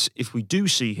expect if we do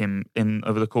see him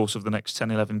over the course of the next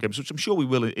 10, 11 games, which I'm sure we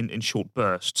will in short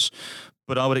bursts,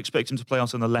 but I would expect him to play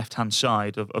out on the left-hand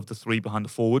side of the three behind the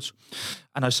forwards.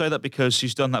 And I say that because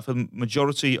he's done that for the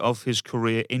majority of his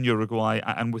career in Uruguay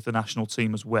and with the national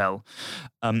team as well.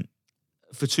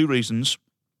 For two reasons.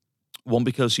 One,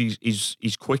 because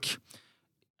he's quick.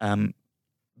 I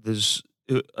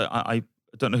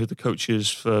don't know who the coach is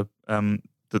for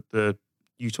the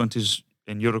U20s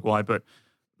in Uruguay, but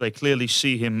they clearly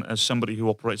see him as somebody who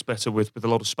operates better with a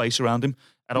lot of space around him.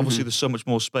 And obviously there's so much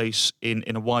more space in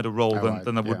a wider role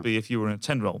than there would be if you were in a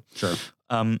 10 role. Sure.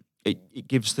 It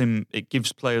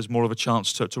gives players more of a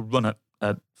chance to run at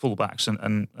fullbacks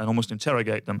and almost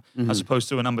interrogate them, as opposed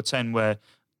to a number 10 where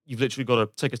you've literally got to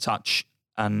take a touch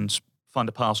and find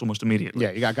a pass almost immediately.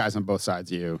 Yeah, you got guys on both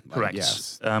sides of you. Correct.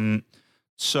 Yes.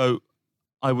 So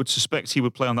I would suspect he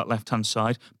would play on that left-hand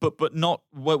side, but not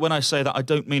when I say that, I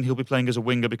don't mean he'll be playing as a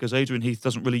winger, because Adrian Heath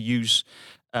doesn't really use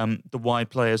the wide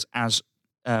players as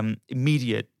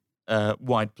immediate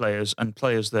wide players and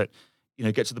players that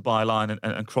get to the byline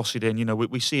and cross it in.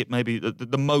 We see it maybe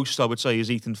the most I would say is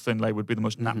Ethan Finlay would be the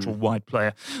most natural wide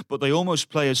player, but they almost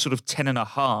play as sort of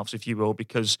 10.5s, if you will,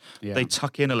 because they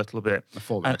tuck in a little bit.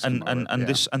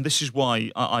 This is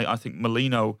why I think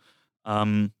Molino.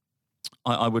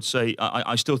 I would say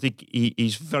I still think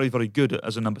he's very, very good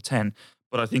as a number 10,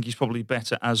 but I think he's probably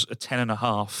better as a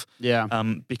 10.5. Yeah.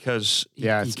 Because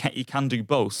he can do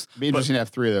both. It'd be interesting to have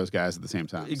three of those guys at the same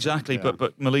time. Exactly, so,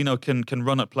 but Molino can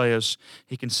run at players.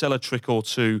 He can sell a trick or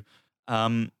two,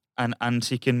 and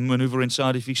he can manoeuvre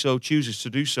inside if he so chooses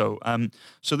to do so.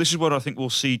 So this is where I think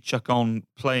we'll see Chacon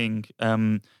playing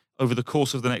over the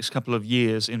course of the next couple of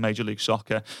years in Major League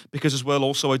Soccer, because as well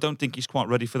also I don't think he's quite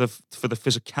ready for the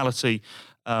physicality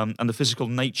and the physical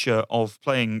nature of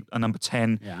playing a number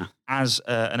 10 as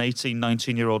an 18,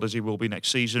 19-year-old, as he will be next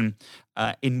season,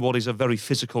 in what is a very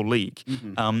physical league.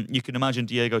 You can imagine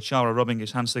Diego Chara rubbing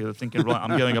his hands together thinking, right,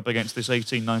 I'm going up against this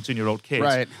 18, 19-year-old kid.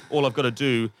 Right. All I've got to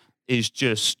do is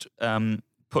just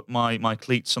put my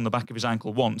cleats on the back of his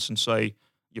ankle once and say,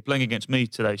 you're playing against me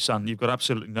today, son. You've got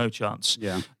absolutely no chance.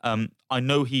 Yeah. I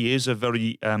know he is a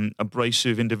very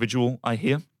abrasive individual, I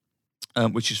hear,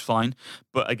 which is fine.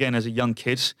 But again, as a young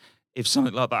kid, if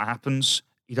something like that happens,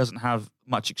 he doesn't have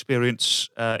much experience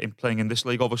in playing in this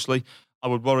league, obviously. I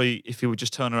would worry if he would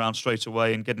just turn around straight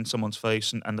away and get in someone's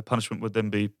face, and the punishment would then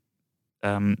be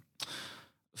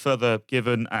further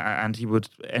given, and he would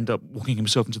end up walking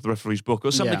himself into the referee's book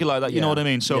or something like that. You know what I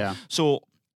mean? So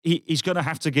he's going to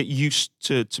have to get used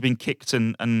to being kicked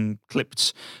and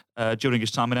clipped during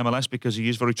his time in MLS, because he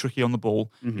is very tricky on the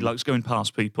ball. He likes going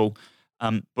past people.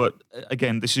 But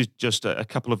again, this is just a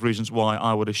couple of reasons why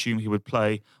I would assume he would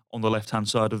play on the left-hand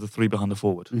side of the three behind the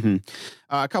forward.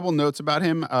 A couple notes about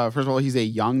him. First of all, he's a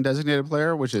young designated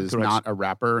player, which is not a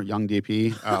rapper, Young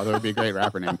DP. That would be a great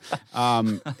rapper name.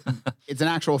 It's an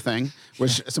actual thing,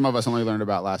 which some of us only learned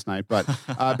about last night. But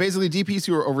basically, DPs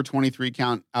who are over 23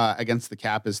 count against the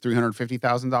cap is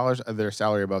 $350,000. Their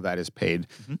salary above that is paid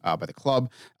by the club.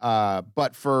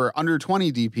 But for under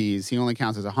 20 DPs, he only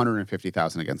counts as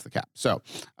 $150,000 against the cap. So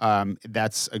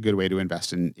that's a good way to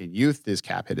invest in youth. His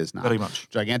cap hit is not very much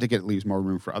gigantic. It leaves more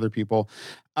room for other people.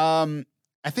 I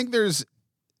think there's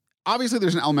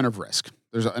an element of risk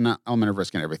There's an element of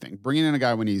risk in everything. Bringing in a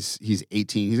guy when he's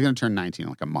 18, he's going to turn 19 in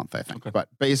like a month, I think. Okay. But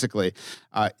basically,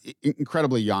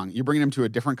 incredibly young. You're bringing him to a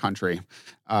different country,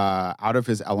 out of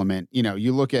his element.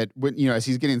 You look at when as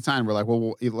he's getting signed, we're like,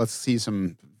 well, let's see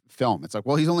some film. It's like,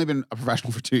 well, he's only been a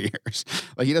professional for 2 years.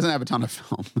 Like he doesn't have a ton of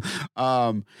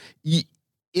film.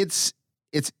 It's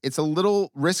a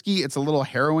little risky. It's a little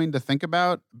harrowing to think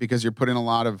about because you're putting a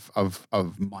lot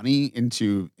of money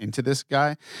into this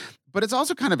guy. But it's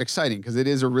also kind of exciting because it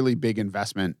is a really big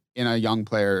investment in a young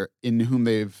player in whom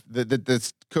the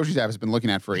coaching staff has been looking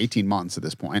at for 18 months at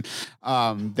this point.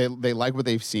 They like what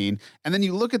they've seen. And then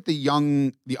you look at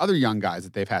the other young guys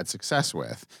that they've had success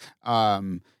with.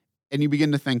 And you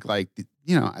begin to think like,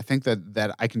 I think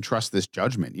that I can trust this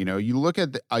judgment. You look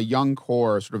at a young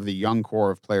core, sort of the young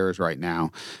core of players right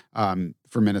now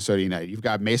for Minnesota United. You've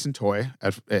got Mason Toye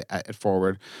at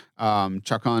forward,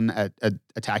 Chacon at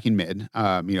attacking mid,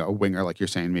 a winger like you're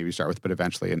saying, maybe start with, but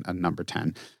eventually a number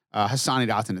 10. Hassani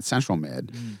Dotson at central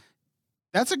mid.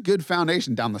 That's a good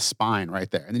foundation down the spine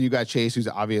right there. And then you got Chase, who's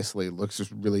obviously looks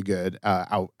just really good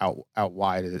out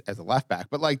wide as a left back.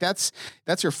 But like that's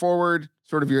your forward,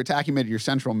 sort of your attacking mid, your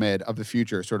central mid of the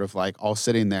future, sort of like all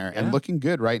sitting there and looking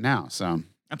good right now. So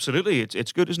absolutely,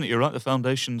 it's good, isn't it? You're right. The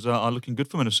foundations are looking good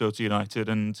for Minnesota United,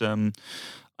 and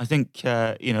I think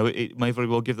it may very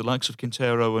well give the likes of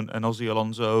Quintero and Ozzy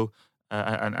Alonso.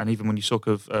 And even when you talk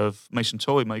of Mason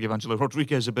Toye, it may give Angelo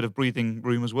Rodriguez a bit of breathing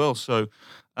room as well. So.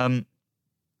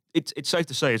 It's safe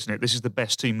to say, isn't it? This is the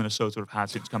best team Minnesota have had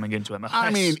since coming into MLS. I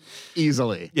mean,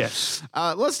 easily. Yes.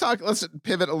 Let's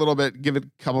pivot a little bit, give it a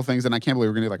couple things, and I can't believe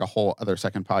we're going to do like a whole other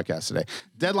second podcast today.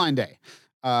 Deadline day.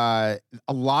 A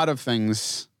lot of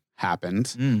things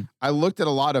happened. I looked at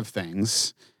a lot of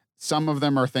things. Some of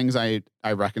them are things I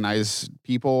recognize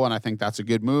people, and I think that's a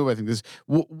good move. I think this.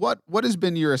 What has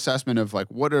been your assessment of like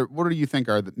what do you think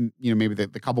are maybe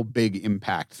the couple big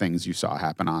impact things you saw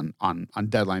happen on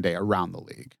deadline day around the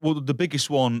league? Well, the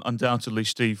biggest one, undoubtedly,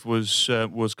 Steve, was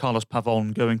Carlos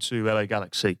Pavon going to LA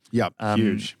Galaxy. Yep,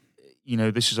 huge.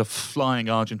 This is a flying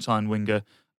Argentine winger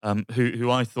who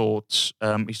I thought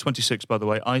he's 26, by the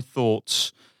way. I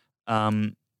thought.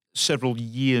 Several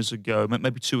years ago,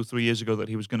 maybe 2 or 3 years ago, that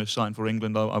he was going to sign for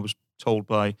England. I was told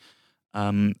by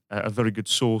a very good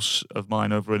source of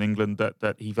mine over in England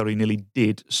that he very nearly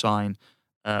did sign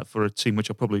for a team,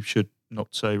 which I probably should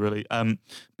not say really.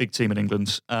 Big team in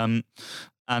England.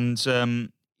 There's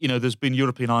been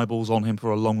European eyeballs on him for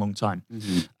a long, long time.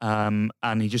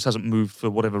 And he just hasn't moved for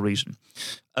whatever reason.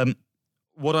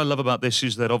 What I love about this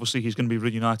is that obviously he's going to be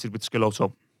reunited with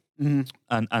Schelotto.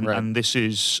 And this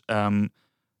is...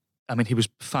 he was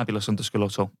fabulous under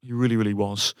Schelotto. He really, really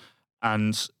was.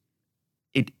 And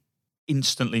it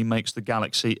instantly makes the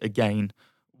Galaxy, again,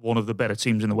 one of the better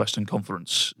teams in the Western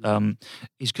Conference.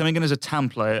 He's coming in as a TAM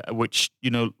player, which,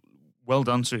 well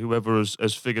done to whoever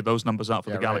has figured those numbers out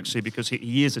for the Galaxy, because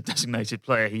he is a designated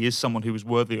player. He is someone who is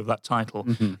worthy of that title.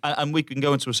 And we can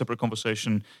go into a separate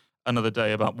conversation another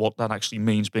day about what that actually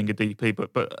means, being a DP.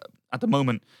 But at the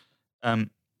moment...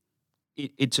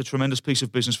 It's a tremendous piece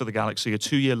of business for the Galaxy, a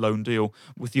 2-year loan deal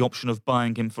with the option of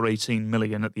buying him for $18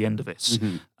 million at the end of it.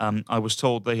 I was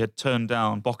told Boca had turned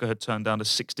down a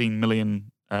 $16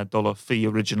 million fee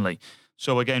originally.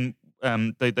 So again,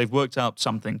 they've worked out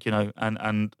something,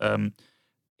 and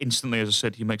instantly, as I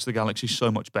said, he makes the Galaxy so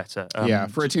much better.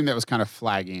 For a team that was kind of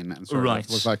flagging and sort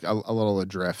of looked like a little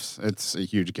adrift, it's a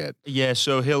huge get. Yeah,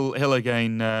 so he'll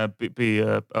again be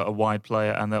a wide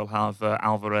player, and they'll have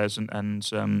Alvarez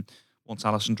and once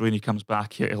Alessandrini comes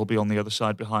back, he'll be on the other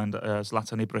side behind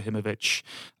Zlatan Ibrahimovic.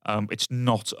 It's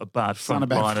not a bad front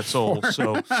line at all.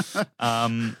 So,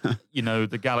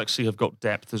 the Galaxy have got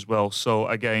depth as well. So,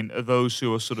 again, those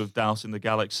who are sort of doubting the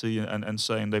Galaxy and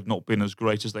saying they've not been as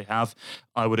great as they have,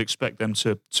 I would expect them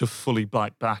to fully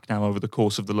bite back now over the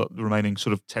course of the remaining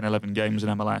sort of 10, 11 games in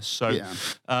MLS. So,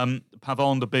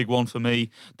 Pavon, the big one for me.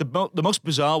 The most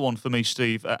bizarre one for me,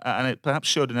 Steve, and it perhaps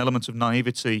showed an element of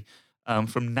naivety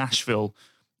from Nashville,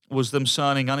 was them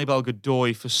signing Anibal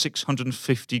Godoy for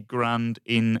 $650,000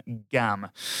 in GAM.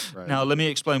 Right. Now, let me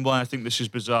explain why I think this is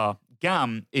bizarre.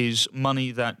 GAM is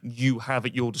money that you have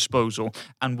at your disposal,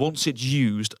 and once it's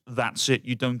used, that's it.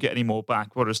 You don't get any more back.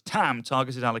 Whereas TAM,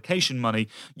 targeted allocation money,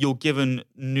 you're given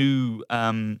new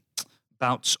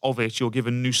bouts of it. You're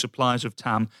given new supplies of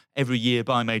TAM every year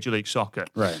by Major League Soccer.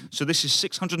 Right. So this is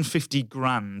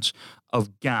 $650,000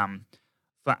 of GAM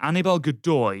for Anibal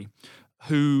Godoy,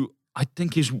 who I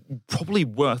think is probably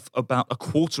worth about a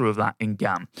quarter of that in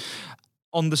GAM.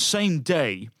 On the same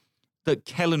day that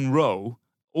Kellen Rowe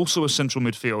also a central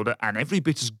midfielder, and every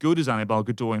bit as good as Anibal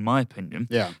Godoy, in my opinion,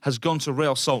 has gone to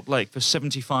Real Salt Lake for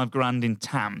 75 grand in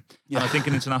TAM. Yeah. And I think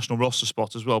an international roster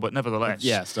spot as well, but nevertheless.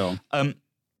 Yeah, still.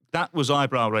 That was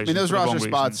eyebrow raising. I mean, those roster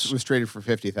spots was traded for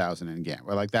 50,000 in game.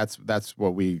 Well, like that's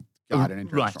what we got in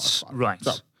international spot. Right.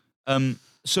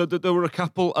 So there were a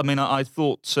couple. I mean, I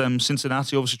thought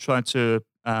Cincinnati obviously tried to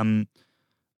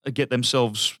get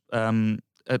themselves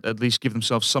at least give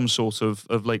themselves some sort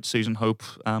of late season hope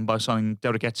by signing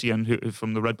Derek Etienne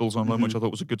from the Red Bulls on loan, which I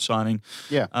thought was a good signing.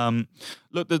 Yeah.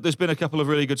 Look, there's been a couple of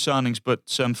really good signings, but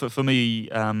for me,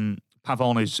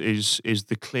 Pavon is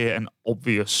the clear and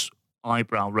obvious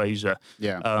eyebrow raiser.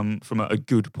 From a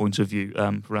good point of view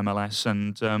for MLS,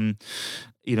 and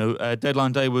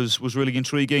deadline day was really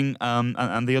intriguing.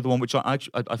 And the other one, which I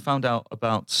found out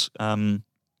about a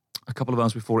couple of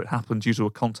hours before it happened due to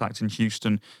a contact in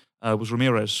Houston, was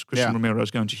Ramirez, Christian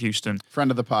Ramirez going to Houston. Friend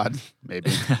of the pod,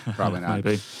 maybe. Probably not.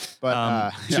 Maybe.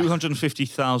 But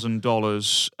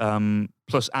 $250,000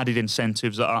 plus added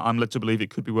incentives. I'm led to believe it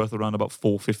could be worth around about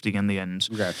 $450 in the end.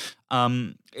 Okay.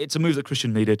 It's a move that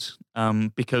Christian needed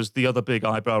because the other big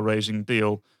eyebrow-raising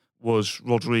deal was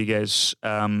Rodriguez,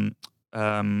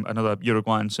 another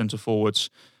Uruguayan centre forwards,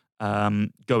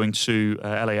 going to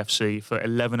LAFC for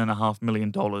 $11.5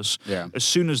 million. Yeah. As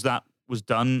soon as that was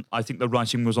done, I think the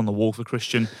writing was on the wall for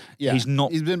Christian. Yeah. He's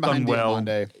been done well.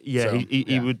 Diamande, yeah, so,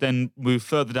 he would then move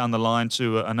further down the line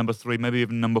to a number 3, maybe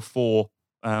even number 4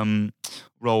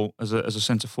 role as a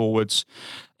centre forwards.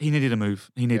 He needed a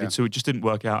move. He needed to. It just didn't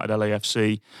work out at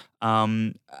LAFC.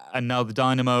 And now the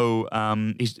Dynamo,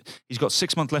 he's got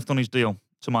 6 months left on his deal,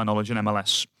 to my knowledge, in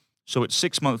MLS. So it's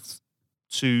 6 months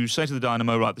to say to the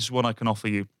Dynamo, right, this is what I can offer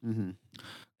you. Mm-hmm.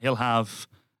 He'll have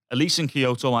Elise and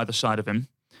Kyoto either side of him.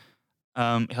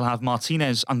 He'll have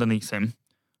Martinez underneath him.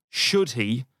 Should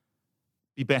he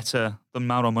be better than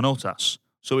Mauro Manotas?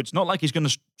 So it's not like he's going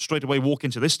to straight away walk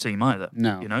into this team either.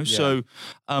 No. So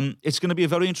it's going to be a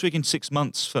very intriguing 6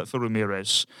 months for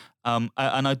Ramirez. And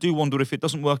I do wonder if it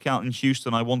doesn't work out in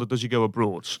Houston, I wonder, does he go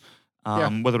abroad?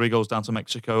 Whether he goes down to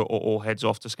Mexico or heads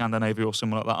off to Scandinavia or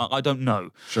somewhere like that, I don't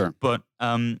know. Sure. But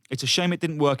it's a shame it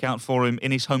didn't work out for him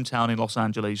in his hometown in Los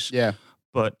Angeles. Yeah.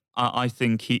 But I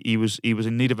think he was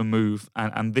in need of a move,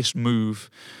 and this move,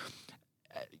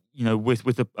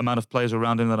 with the amount of players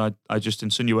around him that I just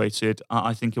insinuated,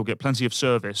 I think he'll get plenty of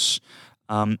service.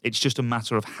 It's just a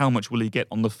matter of how much will he get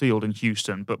on the field in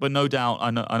Houston. But no doubt,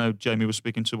 I know Jamie was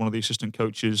speaking to one of the assistant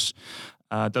coaches,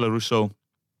 Dela Russo,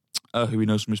 who he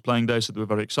knows from his playing days, so they were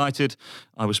very excited.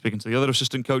 I was speaking to the other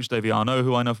assistant coach, Davey Arnaud,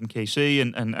 who I know from KC,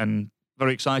 and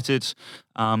very excited.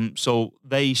 So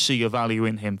they see a value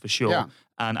in him for sure. Yeah.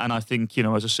 And I think,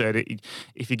 as I said,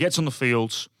 if he gets on the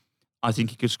field, I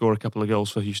think he could score a couple of goals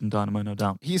for Houston Dynamo, no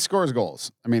doubt. He scores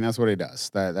goals. I mean, that's what he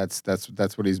does. That's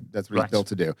what he's built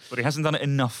to do. But he hasn't done it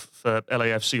enough for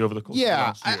LAFC over the course of the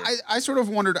last year. I sort of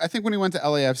wondered. I think when he went to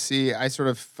LAFC, I sort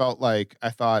of felt like I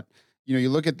thought, you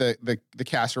look at the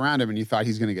cast around him and you thought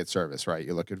he's going to get service, right?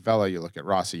 You look at Vela, you look at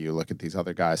Rossi, you look at these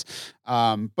other guys.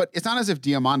 But it's not as if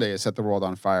Diamande has set the world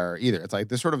on fire either. It's like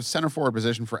this sort of center forward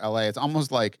position for LA. It's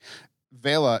almost like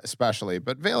Vela especially,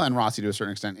 but Vela and Rossi to a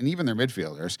certain extent, and even their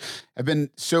midfielders have been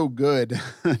so good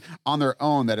on their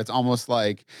own that it's almost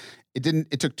like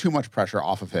it took too much pressure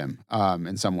off of him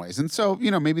in some ways. And so,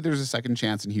 maybe there's a second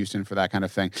chance in Houston for that kind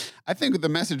of thing. I think the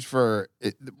message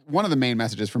one of the main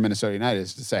messages for Minnesota United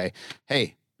is to say,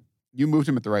 hey, you moved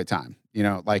him at the right time.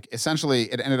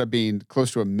 Essentially it ended up being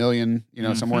close to $1 million,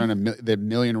 somewhere in the $1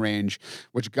 million range,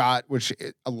 which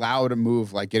allowed a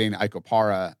move like getting Ike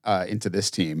Opara into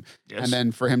this team. Yes. And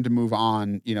then for him to move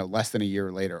on, less than a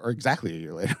year later, or exactly a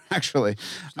year later, actually.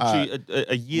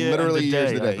 A year literally and a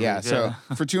years day, a day. Yeah. So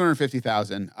for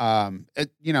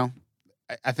 $250,000,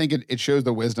 I think it shows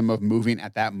the wisdom of moving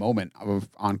at that moment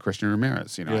on Christian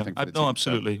Ramirez. I think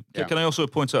absolutely. So, can I also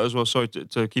point out as well? Sorry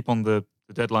to keep on the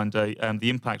deadline day. The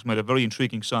Impact made a very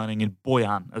intriguing signing in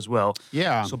Boyan as well.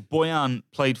 Yeah. So Boyan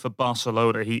played for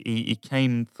Barcelona. He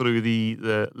came through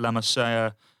the La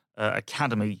Masia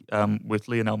academy with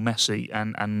Lionel Messi,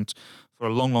 and for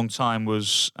a long time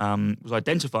was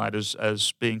identified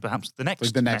as being perhaps the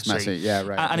next Messi. Yeah,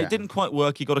 right. And it didn't quite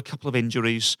work. He got a couple of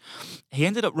injuries. He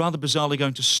ended up rather bizarrely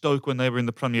going to Stoke when they were in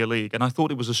the Premier League, and I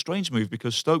thought it was a strange move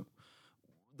because Stoke,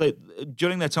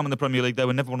 during their time in the Premier League, they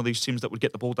were never one of these teams that would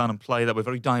get the ball down and play. They were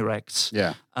very direct.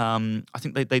 Yeah. I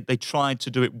think they tried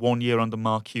to do it 1 year under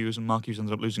Mark Hughes, and Mark Hughes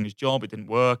ended up losing his job. It didn't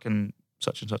work, and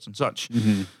such and such and such.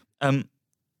 Mm-hmm.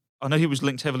 I know he was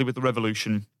linked heavily with the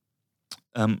Revolution.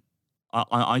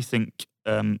 I think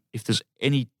if there's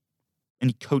any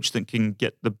any coach that can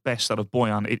get the best out of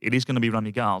Bojan, it is going to be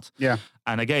Rami Gard. Yeah.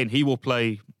 And again, he will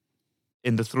play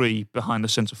in the three behind the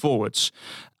centre forwards.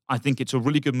 I think it's a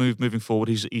really good move moving forward.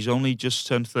 He's only just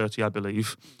turned 30, I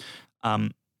believe.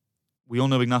 We all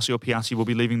know Ignacio Piatti will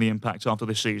be leaving the Impact after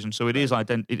this season, so it is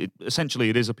essentially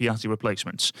it is a Piatti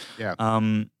replacement. Yeah.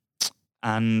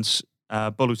 And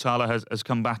Bolutala has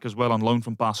come back as well on loan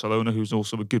from Barcelona, who's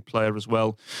also a good player as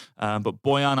well. But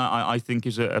Bojan, I think,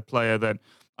 is a player that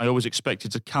I always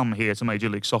expected to come here to Major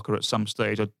League Soccer at some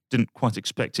stage. I didn't quite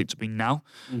expect it to be now.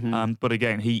 Mm-hmm. But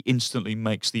again, he instantly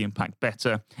makes the Impact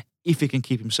better. If he can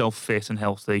keep himself fit and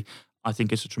healthy, I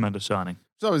think it's a tremendous signing.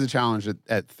 It's always a challenge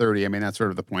at 30. I mean, that's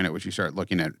sort of the point at which you start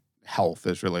looking at health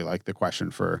is really like the question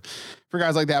for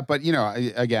guys like that. But,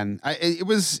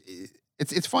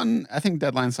 it's fun. I think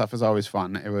deadline stuff is always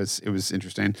fun. It was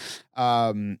interesting.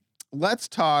 Let's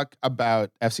talk about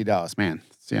FC Dallas, man.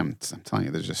 See, I'm telling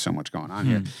you, there's just so much going on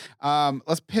here.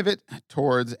 Let's pivot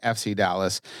towards FC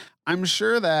Dallas. I'm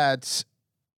sure that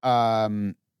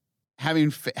having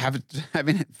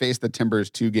faced the Timbers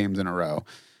 2 games in a row,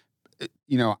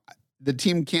 the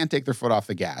team can't take their foot off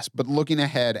the gas. But looking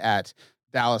ahead at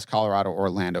Dallas, Colorado,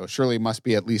 Orlando, surely must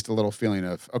be at least a little feeling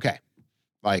of, okay,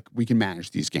 like we can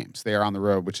manage these games. They are on the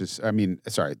road,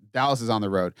 Dallas is on the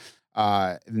road.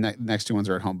 The next 2 ones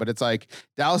are at home. But it's like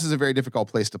Dallas is a very difficult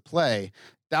place to play.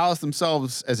 Dallas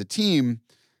themselves as a team,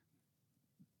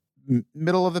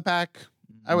 middle of the pack,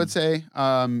 I would say.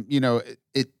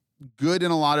 It good in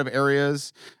a lot of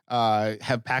areas.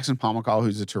 Have Paxton Pomykal,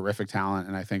 who's a terrific talent,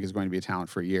 and I think is going to be a talent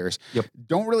for years. Yep.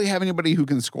 Don't really have anybody who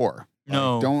can score.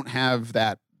 No. Don't have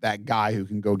that guy who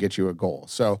can go get you a goal.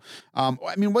 So,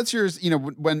 what's yours?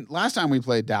 When last time we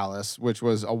played Dallas, which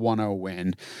was a 1-0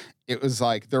 win, it was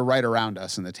like they're right around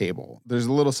us in the table. There's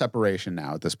a little separation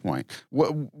now at this point.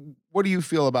 What do you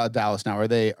feel about Dallas now? Are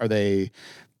they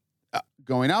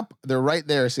going up? They're right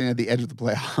there, sitting at the edge of the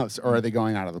playoffs, or are they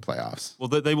going out of the playoffs? Well,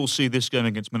 they will see this game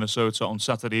against Minnesota on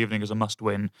Saturday evening as a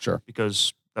must-win. Sure.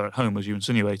 Because they're at home, as you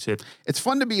insinuated. It's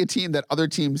fun to be a team that other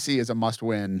teams see as a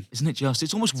must-win. Isn't it just?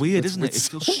 It's almost weird, isn't it? It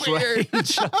feels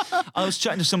strange. I was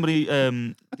chatting to somebody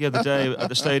the other day at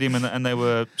the stadium, and they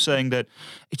were saying that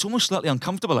it's almost slightly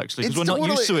uncomfortable, actually, because we're not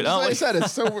used to it, aren't we? I said,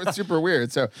 it's so super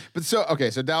weird. So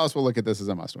Dallas will look at this as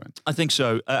a must-win. I think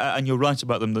so. And you're right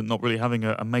about them not really having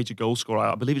a major goal scorer.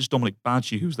 I believe it's Dominic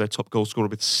Badji who's their top goal scorer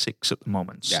with 6 at the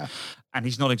moment. Yeah. And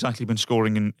he's not exactly been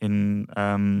scoring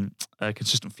in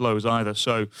consistent flows either.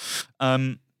 So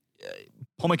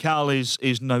Pomykal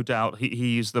is no doubt,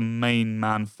 he is the main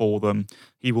man for them.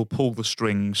 He will pull the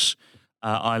strings.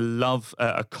 I love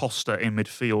Acosta in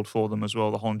midfield for them as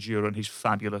well, the Honduran. He's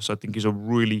fabulous. I think he's a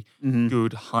really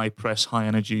good, high-press,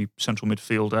 high-energy central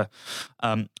midfielder.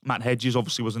 Matt Hedges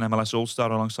obviously was an MLS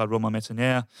All-Star alongside Romain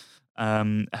Métanire.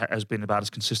 Has been about as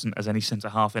consistent as any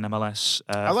centre-half in MLS.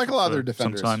 I like a lot of their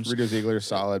defenders. Sometimes. Rito Ziegler's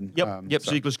solid. Yep,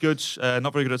 Ziegler's good.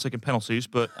 Not very good at taking penalties,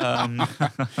 but... Let's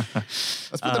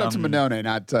put that up to Mannone,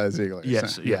 not Ziegler.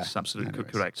 Yes, so, absolutely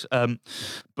correct. Can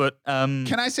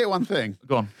I say one thing?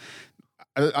 Go on.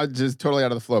 I just totally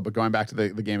out of the flow, but going back to the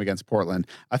game against Portland,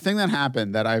 a thing that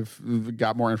happened that I've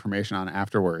got more information on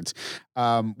afterwards,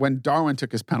 when Darwin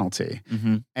took his penalty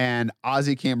and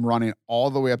Ozzy came running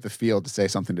all the way up the field to say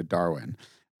something to Darwin.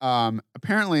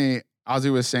 Apparently,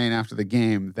 Ozzy was saying after the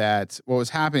game that what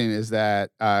was happening is that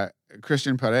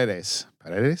Christian Paredes,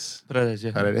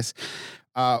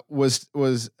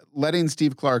 was letting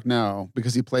Steve Clark know,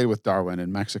 because he played with Darwin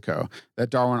in Mexico, that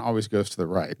Darwin always goes to the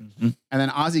right. And then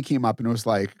Ozzy came up and was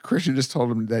like, Christian just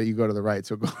told him that you go to the right,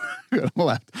 so go to the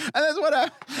left. And that's what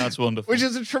happened. That's wonderful. Which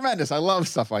is tremendous. I love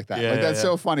stuff like that. That's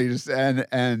so funny.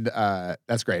 And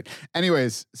that's great.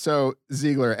 Anyways, so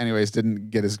Ziegler, didn't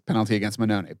get his penalty against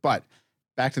Mannone. But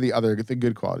back to the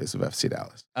good qualities of FC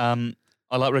Dallas.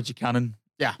 I like Reggie Cannon.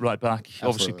 Yeah. Right back. Absolutely.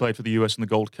 Obviously played for the US in the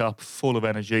Gold Cup, full of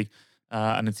energy.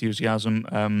 And enthusiasm.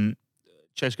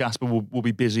 Chase Gasper will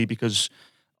be busy because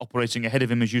operating ahead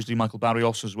of him is usually Michael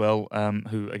Barrios as well,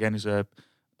 who again is a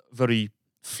very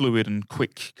fluid and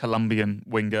quick Colombian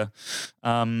winger.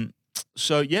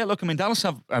 Dallas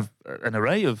have an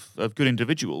array of good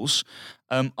individuals.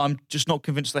 I'm just not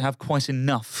convinced they have quite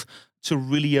enough to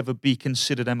really ever be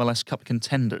considered MLS Cup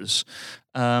contenders.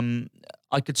 I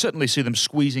could certainly see them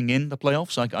squeezing in the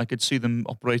playoffs. I could see them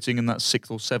operating in that 6th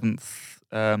or 7th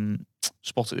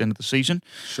spot at the end of the season.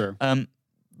 Sure.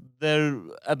 They're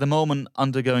at the moment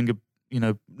undergoing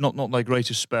not their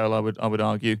greatest spell, I would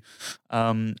argue,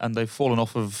 and they've fallen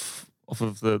off of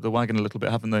the wagon a little bit,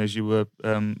 haven't they, as you were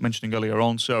mentioning earlier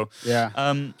on? So yeah.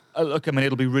 Look,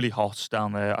 it'll be really hot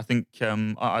down there. I think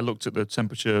I looked at the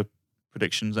temperature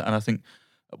predictions, and I think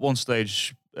at one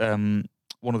stage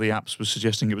one of the apps was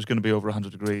suggesting it was going to be over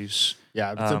 100 degrees.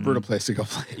 Yeah, it's a brutal place to go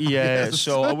play. Yeah,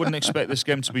 so I wouldn't expect this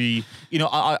game to be,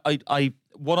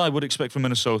 what I would expect from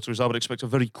Minnesota is I would expect a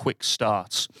very quick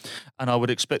start, and I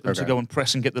would expect them to go and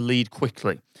press and get the lead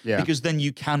quickly. Yeah. Because then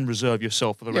you can reserve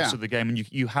yourself for the rest of the game,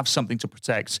 and you have something to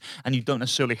protect, and you don't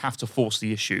necessarily have to force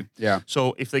the issue. Yeah.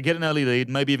 So if they get an early lead,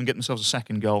 maybe even get themselves a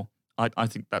second goal, I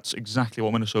think that's exactly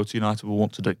what Minnesota United will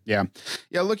want to do. Yeah.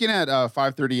 Yeah, looking at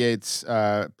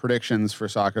 538's predictions for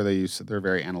soccer, they're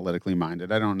very analytically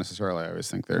minded. I don't necessarily always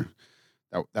think that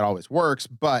always works,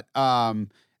 but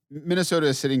Minnesota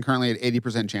is sitting currently at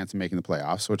 80% chance of making the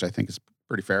playoffs, which I think is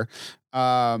pretty fair.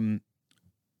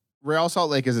 Real Salt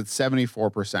Lake is at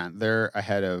 74%. They're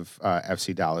ahead of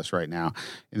FC Dallas right now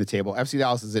in the table. FC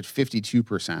Dallas is at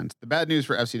 52%. The bad news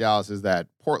for FC Dallas is that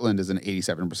Portland is an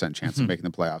 87% chance of making the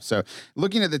playoffs. So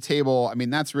looking at the table, I mean,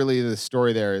 that's really the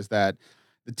story there, is that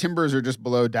the Timbers are just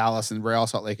below Dallas and Real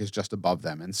Salt Lake is just above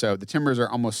them. And so the Timbers are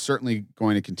almost certainly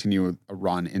going to continue a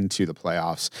run into the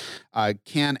playoffs.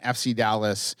 Can FC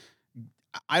Dallas...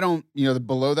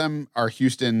 below them are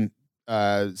Houston,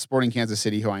 Sporting Kansas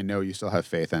City, who I know you still have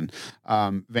faith in,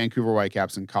 Vancouver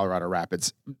Whitecaps, and Colorado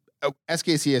Rapids.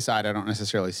 SKC aside, I don't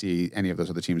necessarily see any of those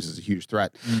other teams as a huge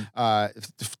threat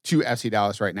to FC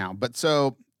Dallas right now. But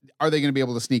so are they going to be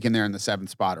able to sneak in there in the 7th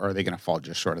spot, or are they going to fall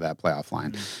just short of that playoff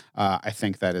line? I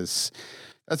think that's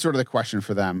sort of the question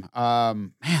for them.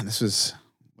 Man,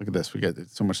 look at this. We got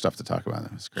so much stuff to talk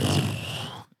about. It's crazy.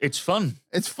 It's fun.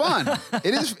 It's fun.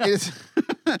 It is.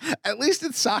 At least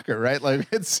it's soccer, right? Like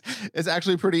it's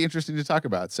actually pretty interesting to talk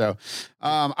about. So,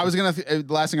 the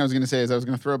last thing I was gonna say is I was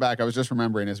gonna throw back. I was just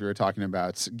remembering as we were talking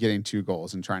about getting 2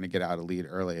 goals and trying to get out a lead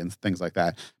early and things like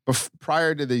that. But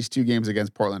prior to these 2 games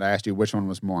against Portland, I asked you which one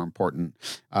was more important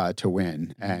to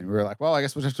win, and we were like, well, I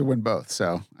guess we'll just have to win both.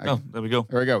 So, there we go.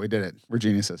 There we go. We did it. We're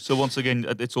geniuses. So once again,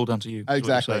 it's all down to you.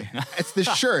 Exactly. It's the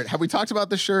shirt. Have we talked about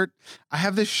the shirt? I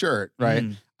have this shirt, right?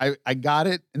 I got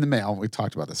it in the mail. We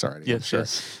talked about this already. Yes,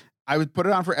 yes. I would put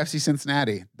it on for FC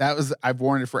Cincinnati. I've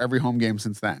worn it for every home game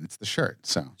since then. It's the shirt.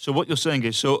 So what you're saying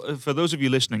is, for those of you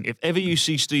listening, if ever you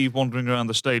see Steve wandering around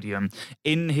the stadium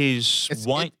in his it's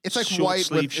like white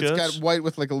sleeve shirt, it's got white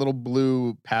with like a little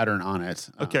blue pattern on it.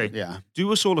 Okay, yeah.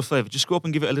 Do us all a favor. Just go up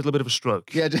and give it a little bit of a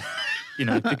stroke. Yeah.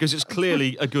 Because it's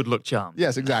clearly a good look charm.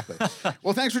 Yes, exactly.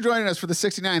 Well, thanks for joining us for the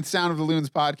 69th Sound of the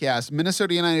Loons podcast.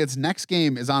 Minnesota United's next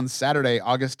game is on Saturday,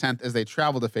 August 10th, as they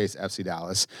travel to face FC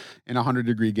Dallas in a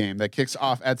 100-degree game that kicks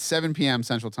off at 7 p.m.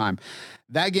 Central Time.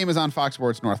 That game is on Fox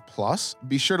Sports North Plus.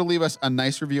 Be sure to leave us a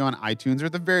nice review on iTunes, or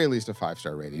at the very least a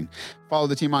 5-star rating. Follow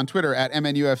the team on Twitter at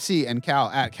MNUFC and Cal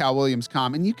at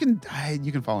CalWilliamsCom, and you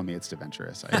can follow me at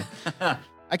Steventurous.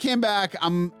 I came back.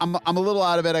 I'm a little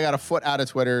out of it. I got a foot out of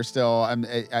Twitter still. I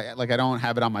don't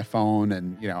have it on my phone,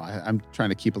 and I'm trying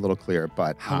to keep a little clear.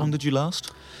 But how long did you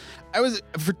last?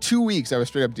 For 2 weeks. I was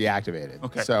straight up deactivated.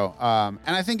 Okay. So and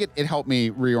I think it helped me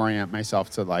reorient myself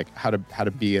to like how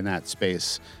to be in that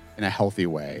space in a healthy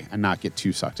way and not get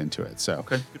too sucked into it. So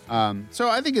okay. So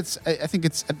I think it's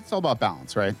all about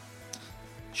balance, right?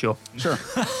 Sure.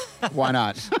 Why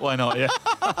not? Why not? Yeah.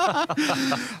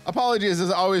 Apologies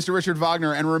as always to Richard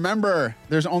Wagner, and remember,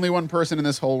 there's only one person in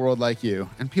this whole world like you,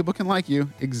 and people can like you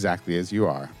exactly as you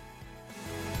are.